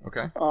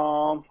 Okay.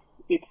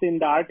 It's in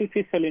the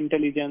artificial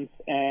intelligence,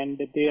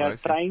 and they are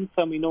trying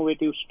some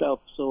innovative stuff.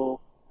 So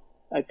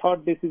I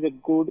thought this is a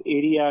good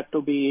area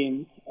to be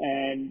in.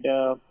 And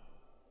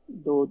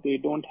though they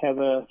don't have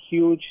a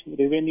huge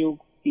revenue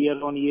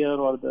year on year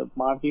or the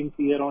margins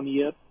year on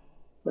year,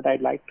 but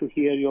I'd like to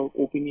hear your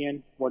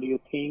opinion. What do you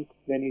think?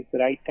 When is the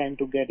right time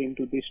to get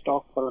into this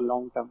stock for a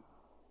long term?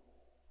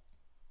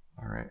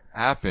 All right.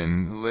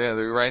 Appen, yeah,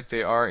 they're right.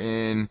 They are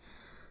in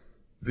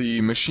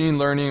the machine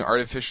learning,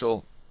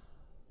 artificial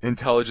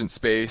intelligence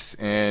space,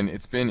 and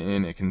it's been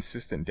in a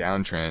consistent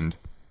downtrend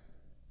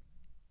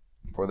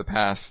for the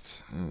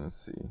past, let's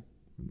see,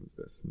 what is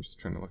this? I'm just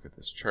trying to look at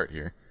this chart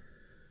here.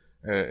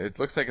 It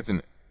looks like it's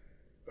an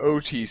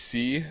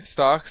OTC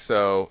stock,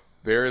 so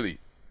fairly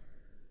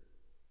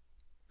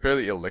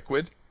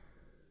illiquid.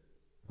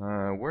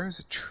 Where is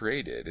it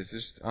traded? Is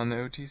this on the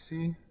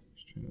OTC?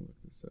 Just trying to look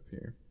this up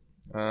here.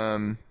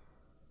 I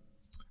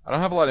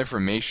don't have a lot of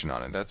information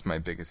on it. That's my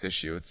biggest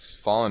issue. It's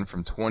fallen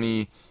from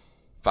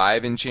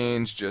 25 and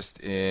change just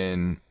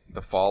in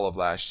the fall of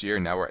last year.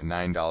 Now we're at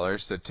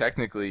 $9. So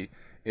technically,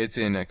 it's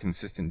in a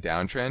consistent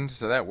downtrend.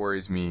 So that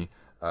worries me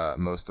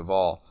most of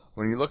all.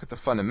 When you look at the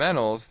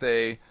fundamentals,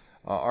 they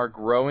are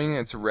growing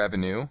its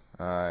revenue.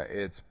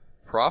 It's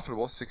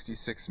profitable,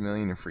 $66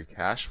 million in free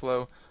cash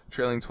flow,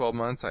 trailing 12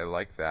 months. I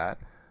like that.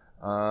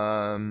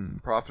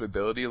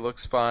 Profitability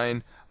looks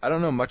fine. I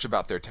don't know much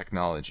about their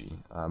technology.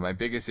 My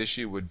biggest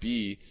issue would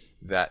be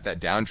that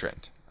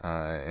downtrend,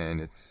 and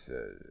it's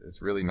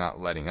really not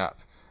letting up.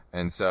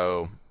 And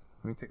so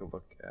let me take a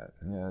look at.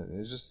 Yeah,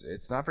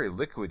 it's not very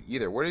liquid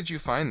either. Where did you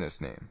find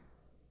this name?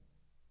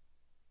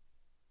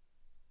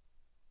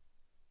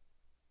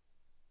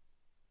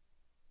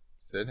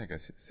 Sid? I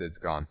guess Sid's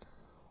gone.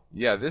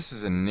 Yeah, this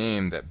is a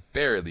name that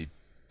barely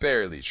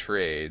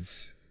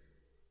trades.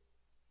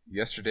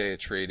 Yesterday it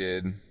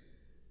traded,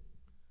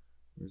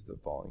 where's the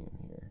volume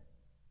here?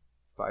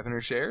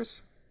 500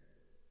 shares?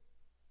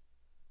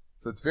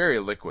 So it's very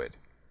liquid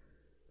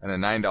and a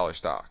 $9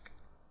 stock.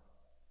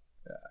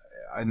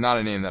 Not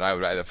a name that I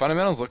would buy. The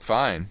fundamentals look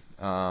fine,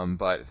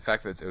 but the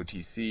fact that it's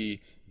OTC,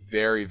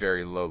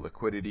 very low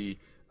liquidity.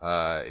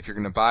 If you're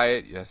going to buy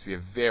it, it has to be a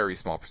very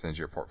small percentage of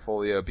your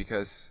portfolio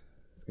because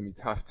it's going to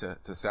be tough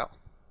to sell.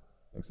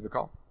 Thanks for the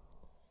call.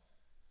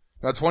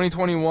 Now,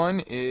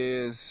 2021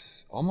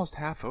 is almost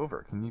half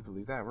over. Can you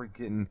believe that? We're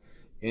getting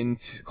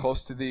into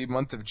close to the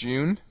month of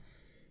June,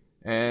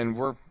 and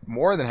we're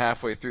more than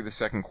halfway through the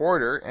second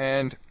quarter,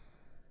 and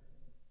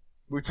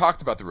we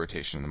talked about the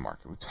rotation in the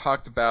market. We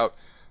talked about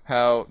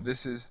how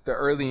this is the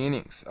early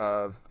innings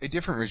of a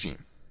different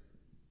regime.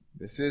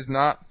 This is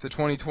not the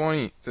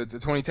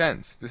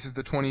 2010s. This is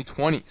the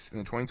 2020s,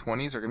 and the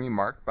 2020s are going to be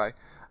marked by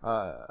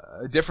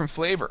a different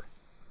flavor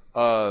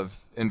of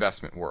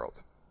investment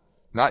world.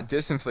 Not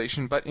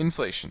disinflation, but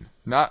inflation.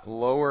 Not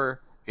lower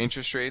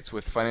interest rates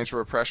with financial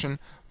repression,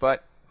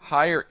 but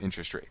higher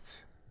interest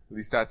rates. At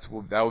least that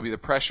will be the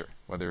pressure.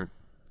 Whether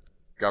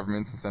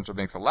governments and central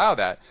banks allow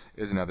that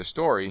is another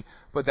story,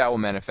 but that will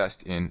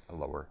manifest in a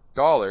lower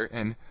dollar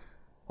and,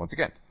 once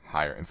again,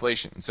 higher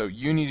inflation. And so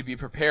you need to be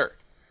prepared.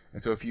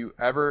 And so if you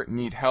ever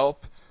need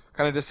help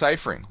kind of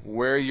deciphering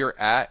where you're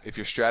at, if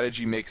your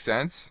strategy makes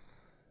sense,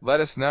 let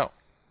us know.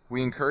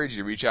 We encourage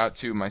you to reach out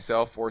to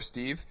myself or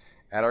Steve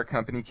at our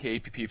company,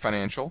 KPP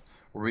Financial,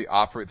 where we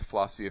operate the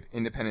philosophy of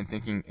independent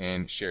thinking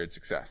and shared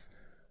success.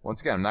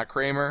 Once again, I'm not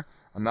Kramer.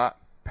 I'm not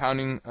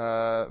pounding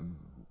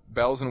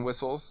bells and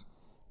whistles.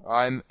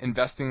 I'm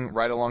investing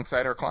right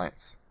alongside our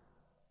clients,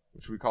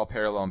 which we call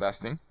parallel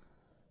investing.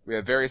 We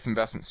have various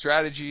investment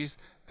strategies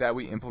that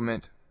we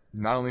implement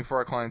not only for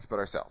our clients, but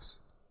ourselves.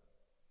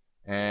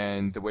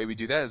 And the way we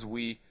do that is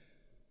we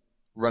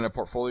run a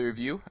portfolio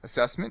review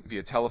assessment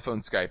via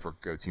telephone, Skype, or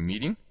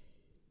GoToMeeting.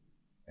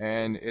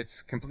 And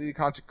it's completely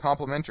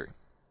complimentary.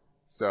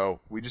 So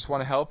we just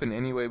want to help in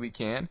any way we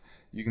can.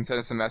 You can send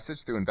us a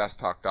message through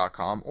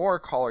investtalk.com or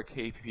call our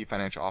KPP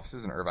Financial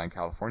offices in Irvine,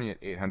 California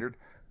at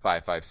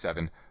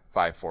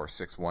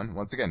 800-557-5461.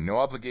 Once again, no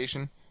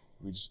obligation.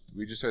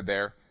 We just are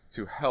there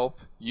to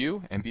help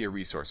you and be a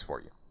resource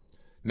for you.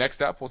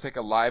 Next up, we'll take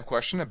a live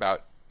question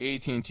about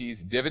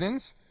AT&T's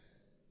dividends.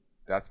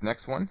 That's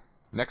next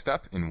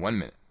up in 1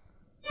 minute.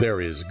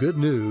 There is good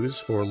news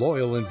for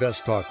loyal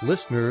Invest Talk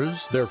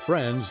listeners, their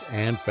friends,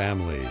 and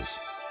families.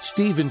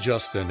 Steve and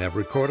Justin have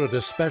recorded a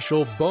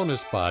special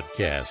bonus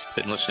podcast.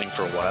 Been listening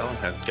for a while and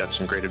have got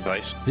some great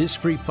advice. This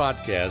free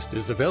podcast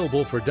is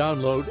available for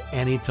download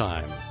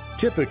anytime.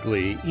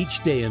 Typically,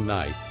 each day and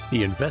night,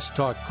 the Invest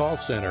Talk call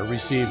center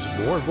receives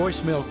more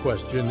voicemail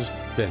questions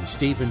than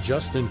Steve and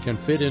Justin can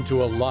fit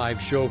into a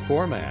live show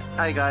format.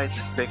 Hi guys,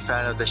 big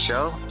fan of the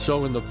show.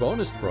 So in the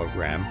bonus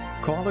program,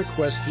 caller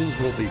questions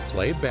will be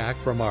played back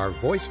from our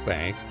voice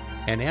bank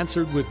and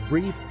answered with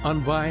brief,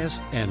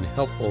 unbiased, and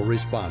helpful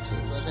responses.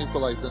 I think for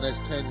like the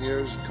next 10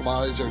 years,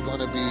 commodities are going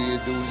to be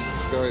doing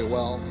very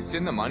well. It's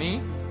in the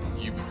money.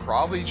 You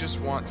probably just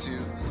want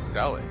to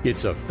sell it.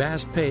 It's a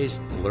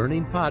fast-paced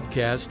learning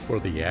podcast for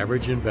the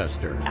average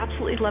investor.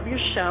 Absolutely love your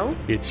show.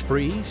 It's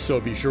free, so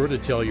be sure to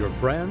tell your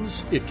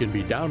friends. It can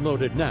be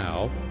downloaded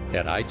now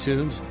at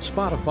iTunes,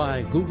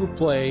 Spotify, Google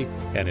Play,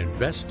 and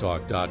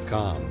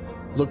investtalk.com.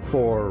 Look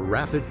for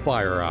Rapid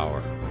Fire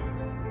Hour.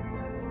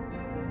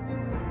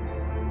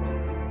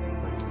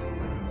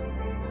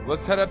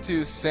 Let's head up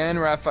to San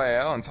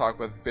Rafael and talk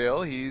with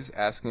Bill. He's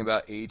asking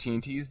about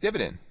AT&T's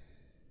dividend.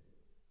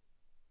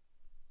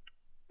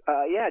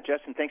 Yeah,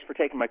 Justin, thanks for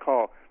taking my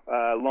call.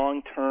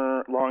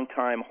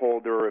 Long-time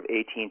holder of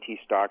AT&T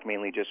stock,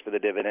 mainly just for the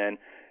dividend.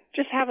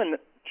 Just having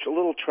a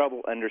little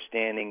trouble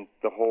understanding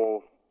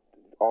all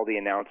the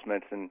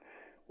announcements and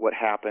what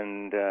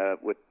happened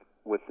with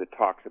the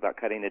talks about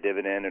cutting the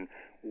dividend, and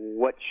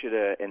what should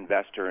an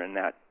investor in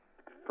that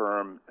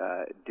firm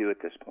do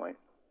at this point?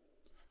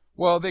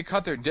 Well, they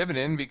cut their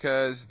dividend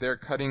because they're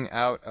cutting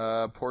out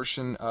a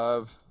portion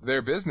of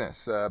their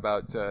business,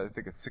 about I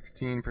think it's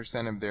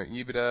 16% of their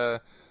EBITDA,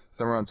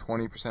 somewhere around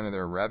 20% of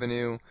their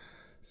revenue.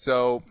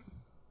 So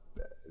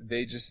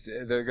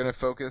they're going to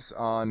focus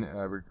on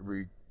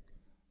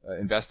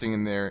investing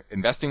in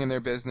their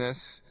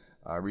business,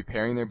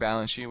 repairing their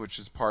balance sheet, which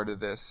is part of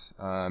this,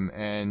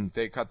 and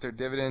they cut their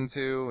dividend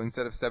to,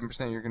 instead of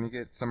 7%, you're going to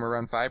get somewhere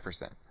around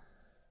 5%,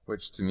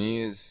 which to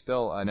me is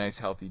still a nice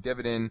healthy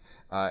dividend,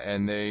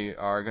 and they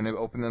are going to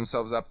open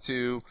themselves up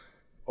to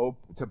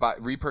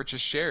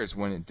repurchase shares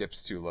when it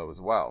dips too low as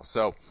well.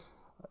 So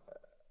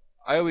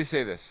I always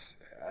say this,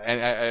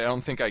 and I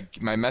don't think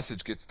my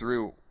message gets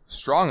through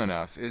strong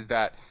enough, is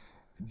that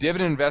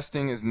dividend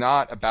investing is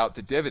not about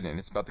the dividend,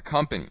 it's about the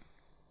company.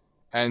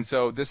 And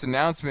so this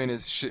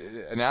analysis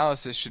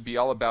should be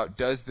all about,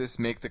 does this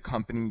make the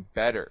company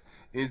better?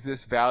 Is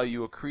this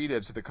value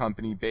accretive to the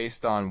company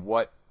based on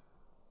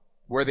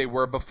where they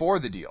were before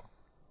the deal?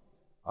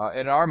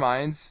 In our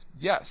minds,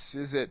 yes.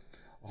 Is it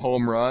a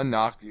home run,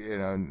 knocking it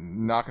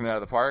out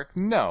of the park?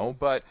 No,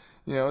 but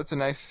it's a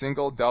nice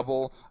single,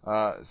 double,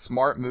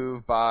 smart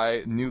move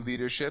by new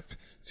leadership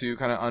to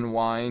kind of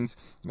unwind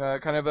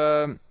kind of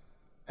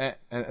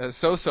a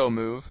so-so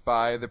move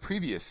by the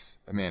previous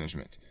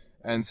management.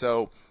 And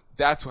so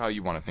that's how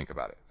you want to think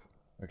about it.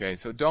 Okay,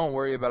 so don't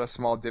worry about a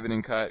small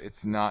dividend cut.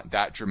 It's not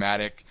that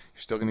dramatic.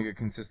 You're still going to get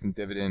consistent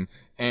dividend.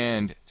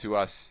 And to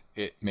us,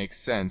 it makes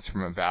sense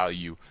from a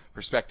value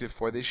perspective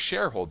for the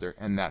shareholder,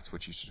 and that's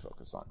what you should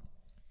focus on.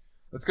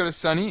 Let's go to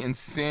Sunny in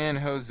San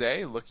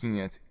Jose,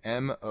 looking at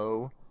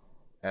MOSY,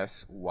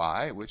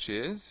 which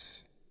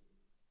is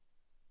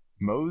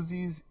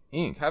Mosey's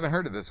Inc. Haven't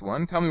heard of this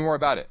one. Tell me more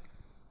about it.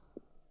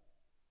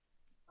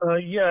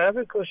 Yeah, I have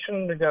a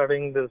question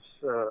regarding this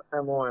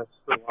MOSY.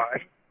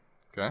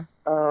 Okay.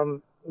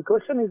 The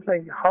question is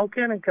how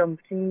can a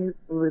company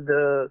with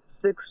a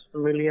 6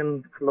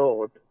 million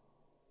float,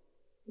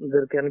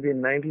 there can be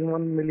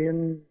 91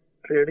 million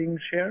trading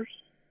shares?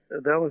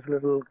 That was a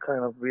little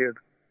kind of weird.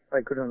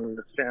 I couldn't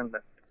understand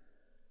that.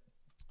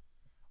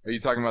 Are you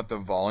talking about the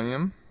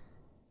volume?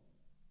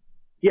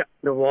 Yeah,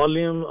 the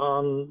volume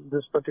on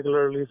this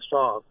particularly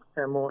stock,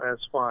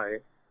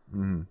 MOSY.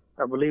 Mm-hmm.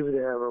 I believe they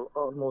have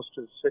almost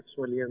 6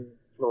 million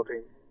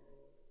floating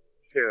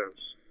shares.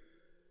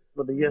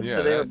 But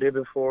yesterday or day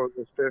before,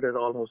 they traded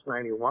almost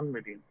 91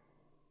 million.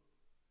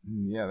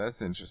 Yeah,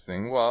 that's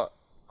interesting. Well,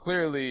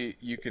 clearly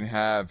you can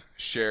have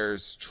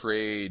shares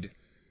trade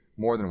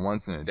more than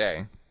once in a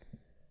day.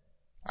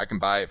 I can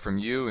buy it from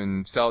you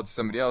and sell it to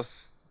somebody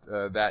else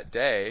that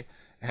day,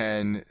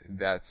 and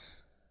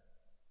that's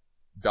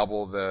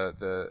double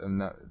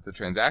the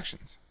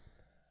transactions.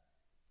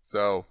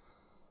 So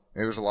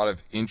maybe there's a lot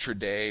of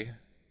intraday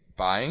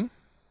buying.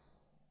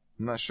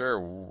 I'm not sure.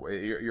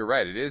 You're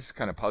right. It is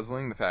kind of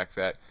puzzling, the fact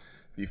that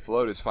the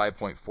float is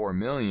 5.4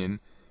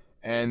 million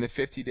and the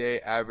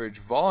 50-day average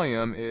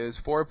volume is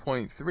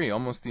 4.3.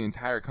 Almost the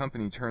entire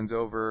company turns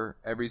over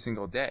every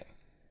single day.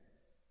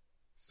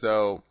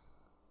 So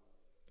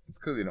it's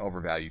clearly an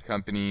overvalued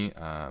company.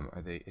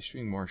 Are they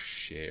issuing more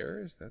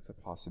shares? That's a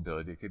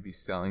possibility. They could be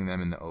selling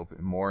them in the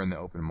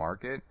open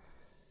market.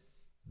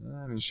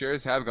 I mean,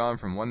 shares have gone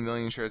from 1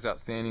 million shares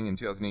outstanding in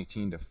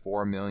 2018 to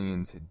 4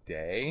 million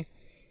today.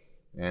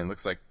 And it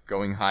looks like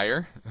going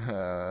higher.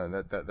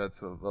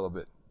 That's a little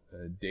bit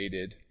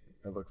dated,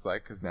 it looks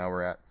like, because now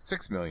we're at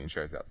 6 million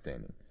shares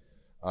outstanding.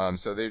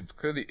 So they're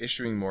clearly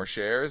issuing more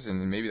shares,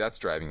 and maybe that's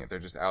driving it. They're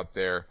just out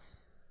there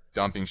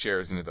dumping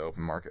shares into the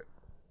open market.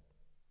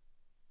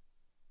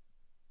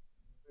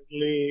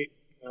 Is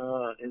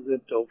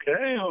it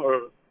okay,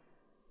 or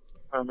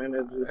I mean,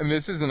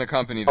 this isn't a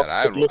company that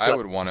I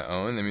would want to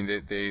own. I mean,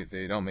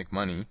 they don't make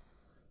money.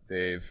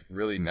 They've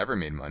really never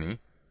made money.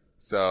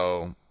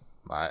 So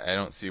I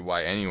don't see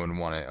why anyone would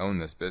want to own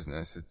this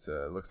business. It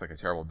looks like a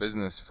terrible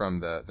business from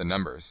the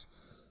numbers.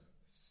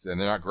 And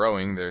they're not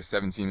growing. They're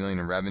 17 million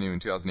in revenue in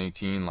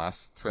 2018.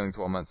 Last trailing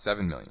 12 months,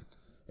 7 million.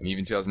 And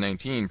even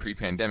 2019,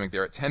 pre-pandemic,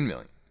 they're at 10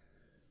 million.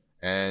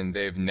 And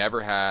they've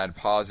never had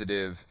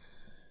positive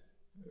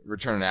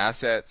return on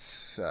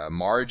assets,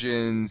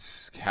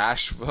 margins,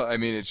 cash flow. I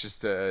mean, it's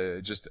just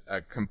a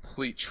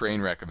complete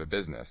train wreck of a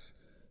business.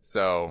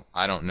 So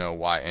I don't know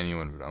why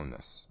anyone would own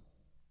this.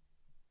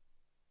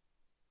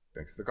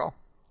 Thanks for the call.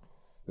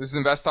 This is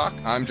Invest Talk.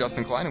 I'm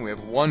Justin Klein, and we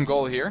have one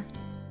goal here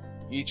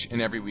each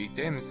and every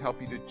weekday, and this is to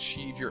help you to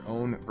achieve your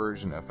own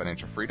version of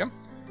financial freedom.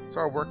 So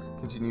our work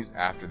continues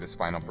after this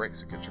final break.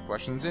 So get your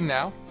questions in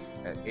now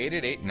at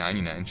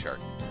 888-99-CHART.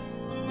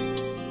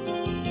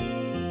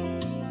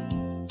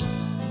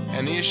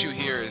 And the issue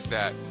here is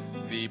that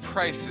the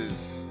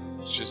prices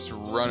just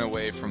run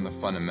away from the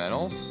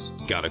fundamentals.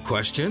 Got a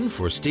question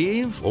for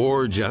Steve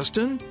or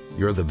Justin?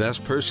 You're the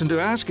best person to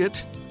ask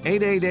it.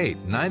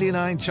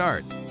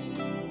 888-99-CHART.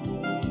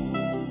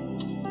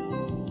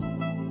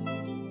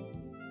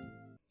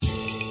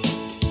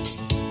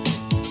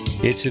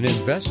 It's an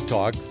Invest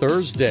Talk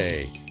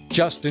Thursday.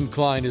 Justin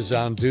Klein is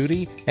on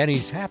duty, and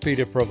he's happy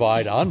to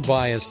provide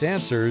unbiased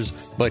answers,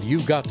 but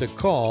you've got to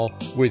call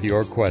with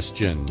your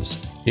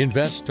questions.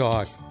 Invest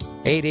Talk,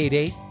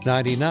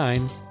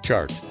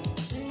 888-99-CHART.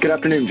 Good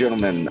afternoon,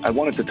 gentlemen. I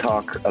wanted to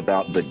talk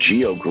about the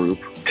GEO Group,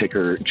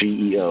 ticker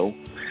GEO,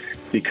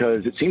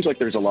 because it seems like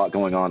there's a lot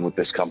going on with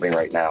this company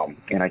right now,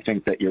 and I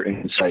think that your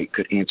insight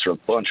could answer a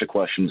bunch of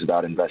questions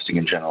about investing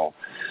in general.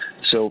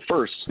 So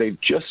first, they've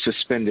just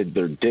suspended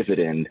their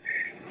dividend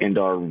and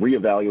are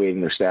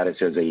reevaluating their status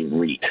as a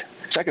REIT.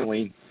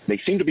 Secondly, they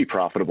seem to be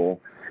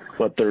profitable,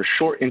 but their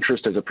short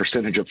interest as a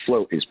percentage of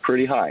float is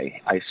pretty high.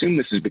 I assume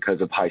this is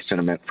because of high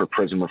sentiment for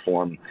prison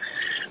reform,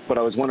 but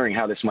I was wondering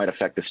how this might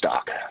affect the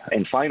stock.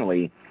 And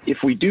finally, if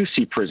we do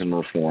see prison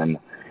reform,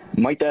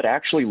 might that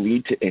actually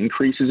lead to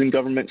increases in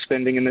government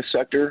spending in this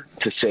sector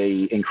to,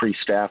 say, increase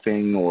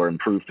staffing or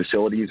improve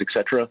facilities,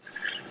 etc.?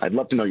 I'd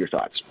love to know your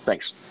thoughts.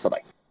 Thanks.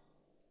 Bye-bye.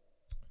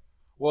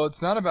 Well,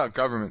 it's not about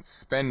government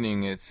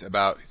spending. It's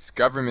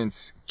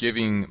governments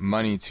giving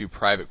money to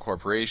private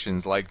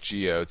corporations like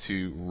GEO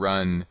to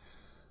run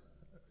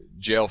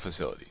jail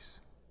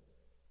facilities,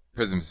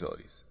 prison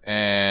facilities.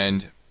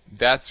 And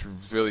that's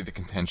really the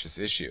contentious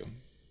issue.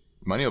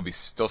 Money will be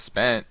still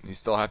spent. You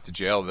still have to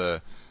jail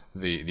the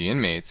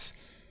inmates,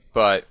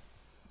 but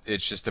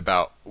it's just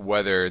about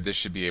whether this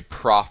should be a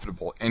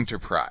profitable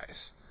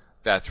enterprise.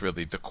 That's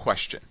really the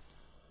question.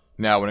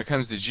 Now, when it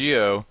comes to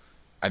GEO,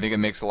 I think it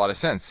makes a lot of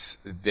sense.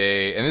 And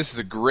this is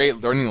a great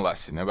learning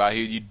lesson about how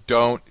you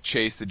don't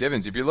chase the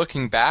dividends. If you're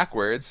looking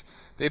backwards,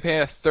 they pay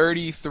a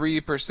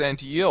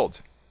 33% yield.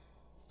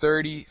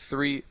 33%.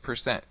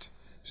 You're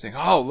saying,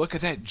 oh, look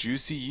at that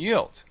juicy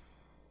yield.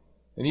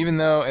 And even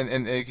though,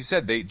 and like you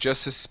said, they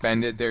just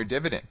suspended their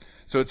dividend.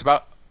 So it's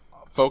about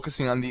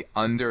focusing on the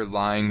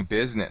underlying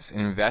business,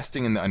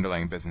 investing in the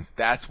underlying business.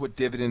 That's what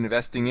dividend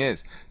investing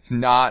is. It's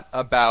not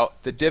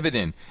about the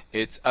dividend.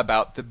 It's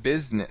about the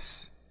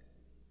business.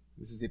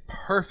 This is a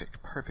perfect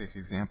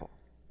example.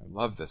 I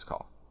love this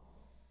call.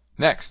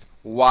 Next,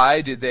 why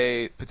are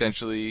they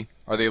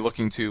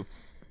looking to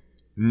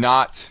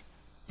not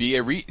be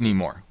a REIT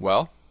anymore?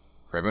 Well,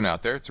 for everyone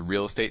out there, it's a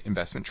real estate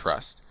investment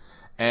trust.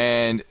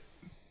 And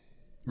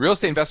real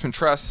estate investment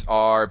trusts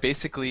are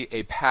basically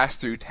a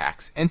pass-through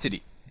tax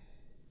entity.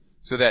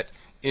 So that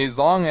as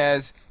long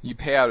as you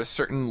pay out a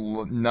certain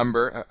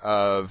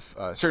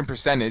certain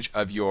percentage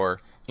of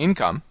your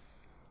income,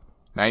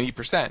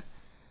 90%,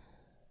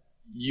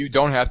 you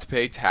don't have to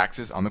pay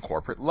taxes on the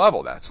corporate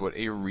level. That's what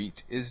a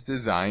REIT is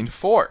designed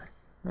for.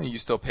 Now, you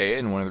still pay it,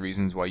 and one of the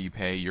reasons why you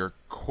pay your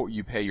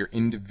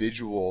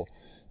individual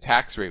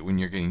tax rate when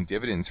you're getting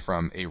dividends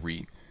from a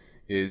REIT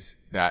is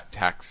that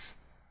tax,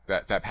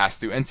 that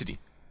pass-through entity.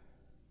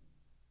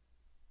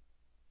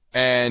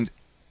 And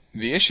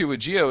the issue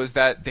with GEO is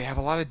that they have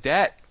a lot of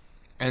debt,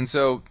 and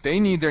so they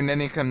need their net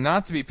income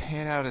not to be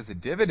paid out as a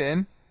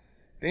dividend.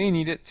 They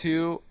need it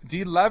to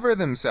de-lever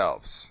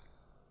themselves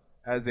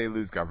as they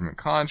lose government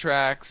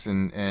contracts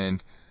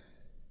and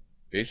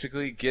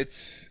basically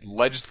gets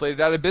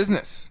legislated out of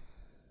business.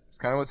 It's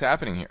kind of what's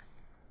happening here.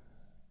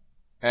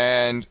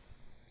 And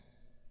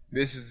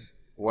this is,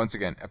 once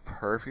again, a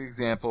perfect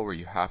example where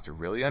you have to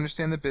really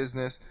understand the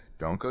business.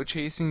 Don't go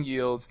chasing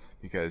yields,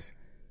 because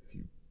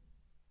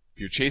if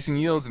you're chasing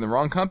yields in the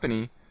wrong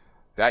company,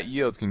 that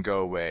yield can go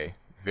away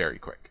very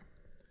quick.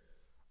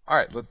 All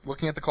right,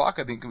 looking at the clock,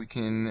 I think we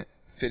can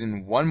fit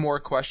in one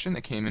more question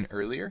that came in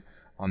earlier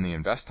on the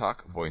Invest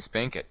Talk voice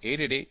bank at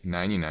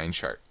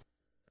 888-99-CHART.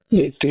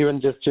 Hey,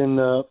 Stephen, Justin,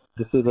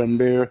 this is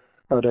Ranbir,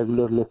 a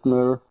regular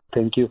listener.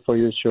 Thank you for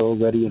your show,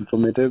 very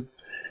informative.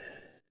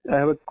 I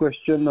have a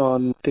question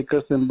on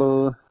ticker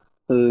symbol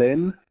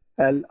LIN,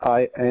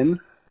 L-I-N.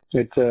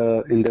 It's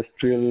an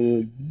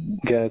industrial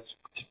gas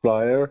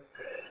supplier,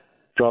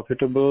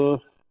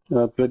 profitable,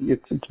 but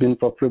it's been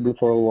profitable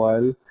for a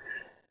while.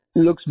 It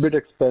looks a bit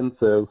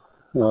expensive,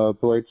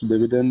 provides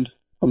dividend.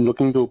 I'm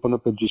looking to open a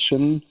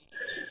position.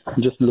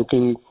 Just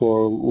looking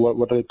for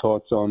what are your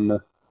thoughts on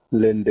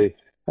Linde,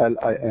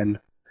 L-I-N.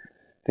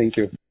 Thank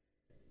you.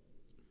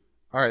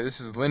 All right, this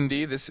is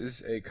Linde. This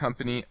is a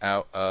company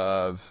out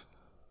of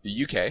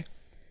the UK,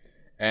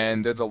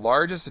 And they're the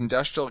largest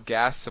industrial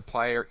gas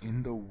supplier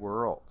in the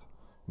world.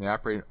 They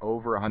operate in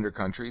over 100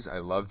 countries. I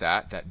love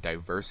that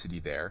diversity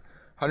there.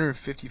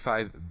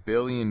 $155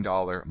 billion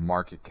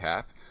market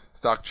cap.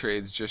 Stock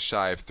trades just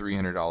shy of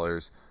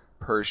 $300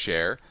 per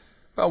share.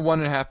 About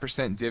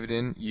 1.5%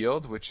 dividend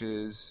yield, which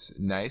is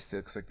nice. It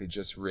looks like they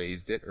just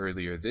raised it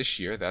earlier this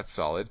year. That's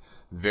solid.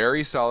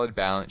 Very solid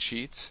balance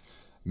sheets.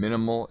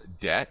 Minimal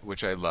debt,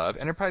 which I love.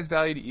 Enterprise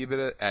value to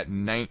EBITDA at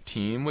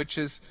 19, which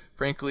is,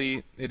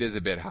 frankly, it is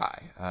a bit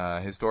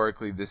high.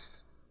 Historically,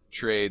 this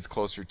trades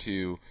closer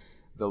to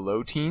the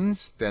low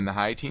teens than the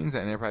high teens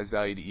at enterprise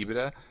value to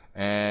EBITDA,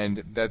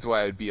 and that's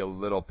why I would be a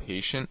little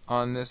patient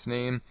on this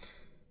name.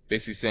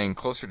 Basically saying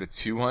closer to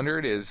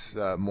 200 is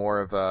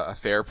more of a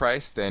fair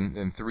price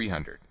than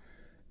 300.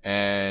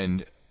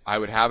 And I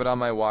would have it on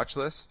my watch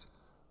list.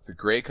 It's a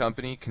great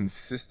company,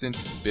 consistent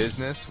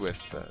business with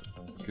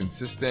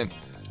consistent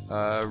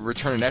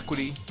return on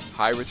equity,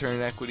 high return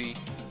on equity,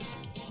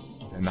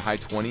 in the high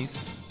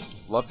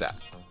 20s. Love that.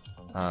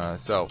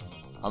 So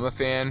I'm a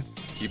fan.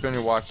 Keep it on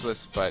your watch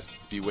list, but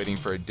be waiting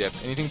for a dip.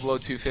 Anything below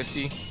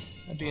 250,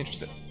 I'd be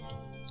interested.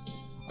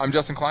 I'm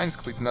Justin Klein. This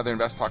completes another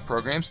Invest Talk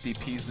program. Steve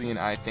Peasley and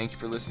I thank you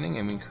for listening,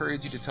 and we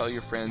encourage you to tell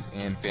your friends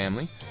and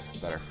family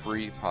about our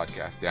free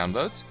podcast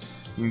downloads.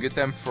 You can get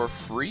them for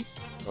free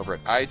over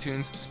at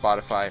iTunes,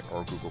 Spotify,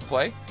 or Google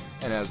Play.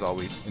 And as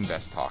always,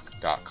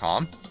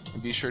 investtalk.com.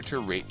 And be sure to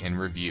rate and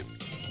review.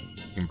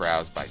 You can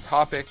browse by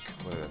topic,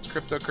 whether that's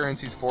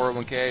cryptocurrencies,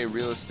 401k,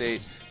 real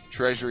estate,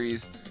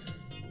 treasuries,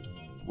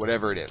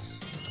 whatever it is.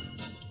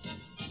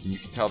 And you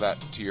can tell that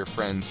to your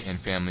friends and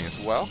family as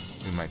well,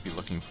 who might be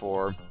looking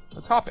for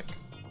a topic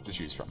to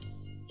choose from.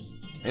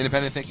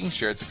 Independent thinking,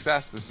 shared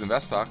success. This is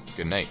Invest Talk.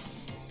 Good night.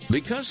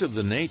 Because of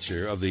the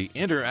nature of the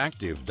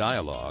interactive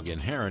dialogue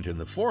inherent in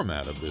the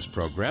format of this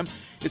program,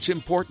 it's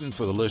important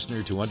for the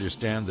listener to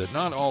understand that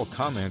not all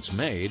comments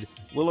made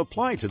will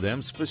apply to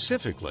them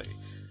specifically.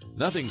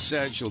 Nothing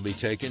said shall be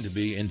taken to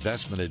be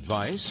investment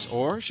advice,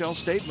 or shall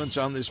statements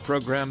on this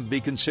program be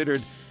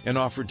considered an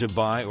offer to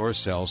buy or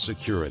sell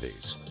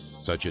securities.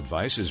 Such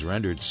advice is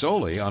rendered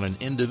solely on an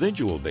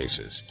individual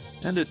basis,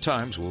 and at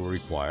times will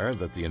require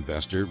that the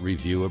investor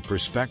review a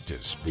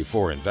prospectus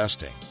before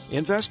investing.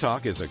 Invest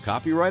Talk is a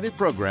copyrighted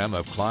program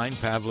of Klein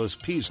Pavlis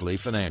Peasley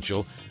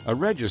Financial, a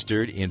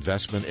registered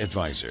investment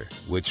advisor,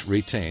 which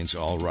retains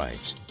all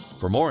rights.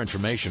 For more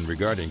information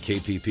regarding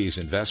KPP's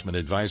investment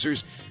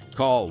advisors,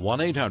 call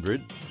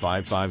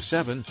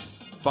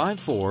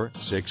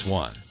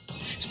 1-800-557-5461.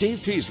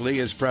 Steve Peasley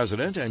is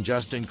President and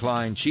Justin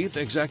Klein Chief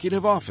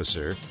Executive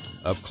Officer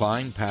of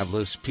Klein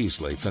Pavlis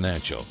Peasley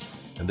Financial.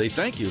 And they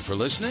thank you for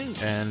listening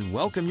and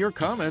welcome your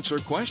comments or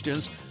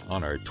questions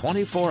on our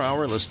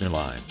 24-hour listener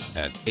line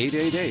at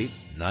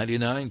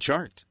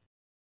 888-99-CHART.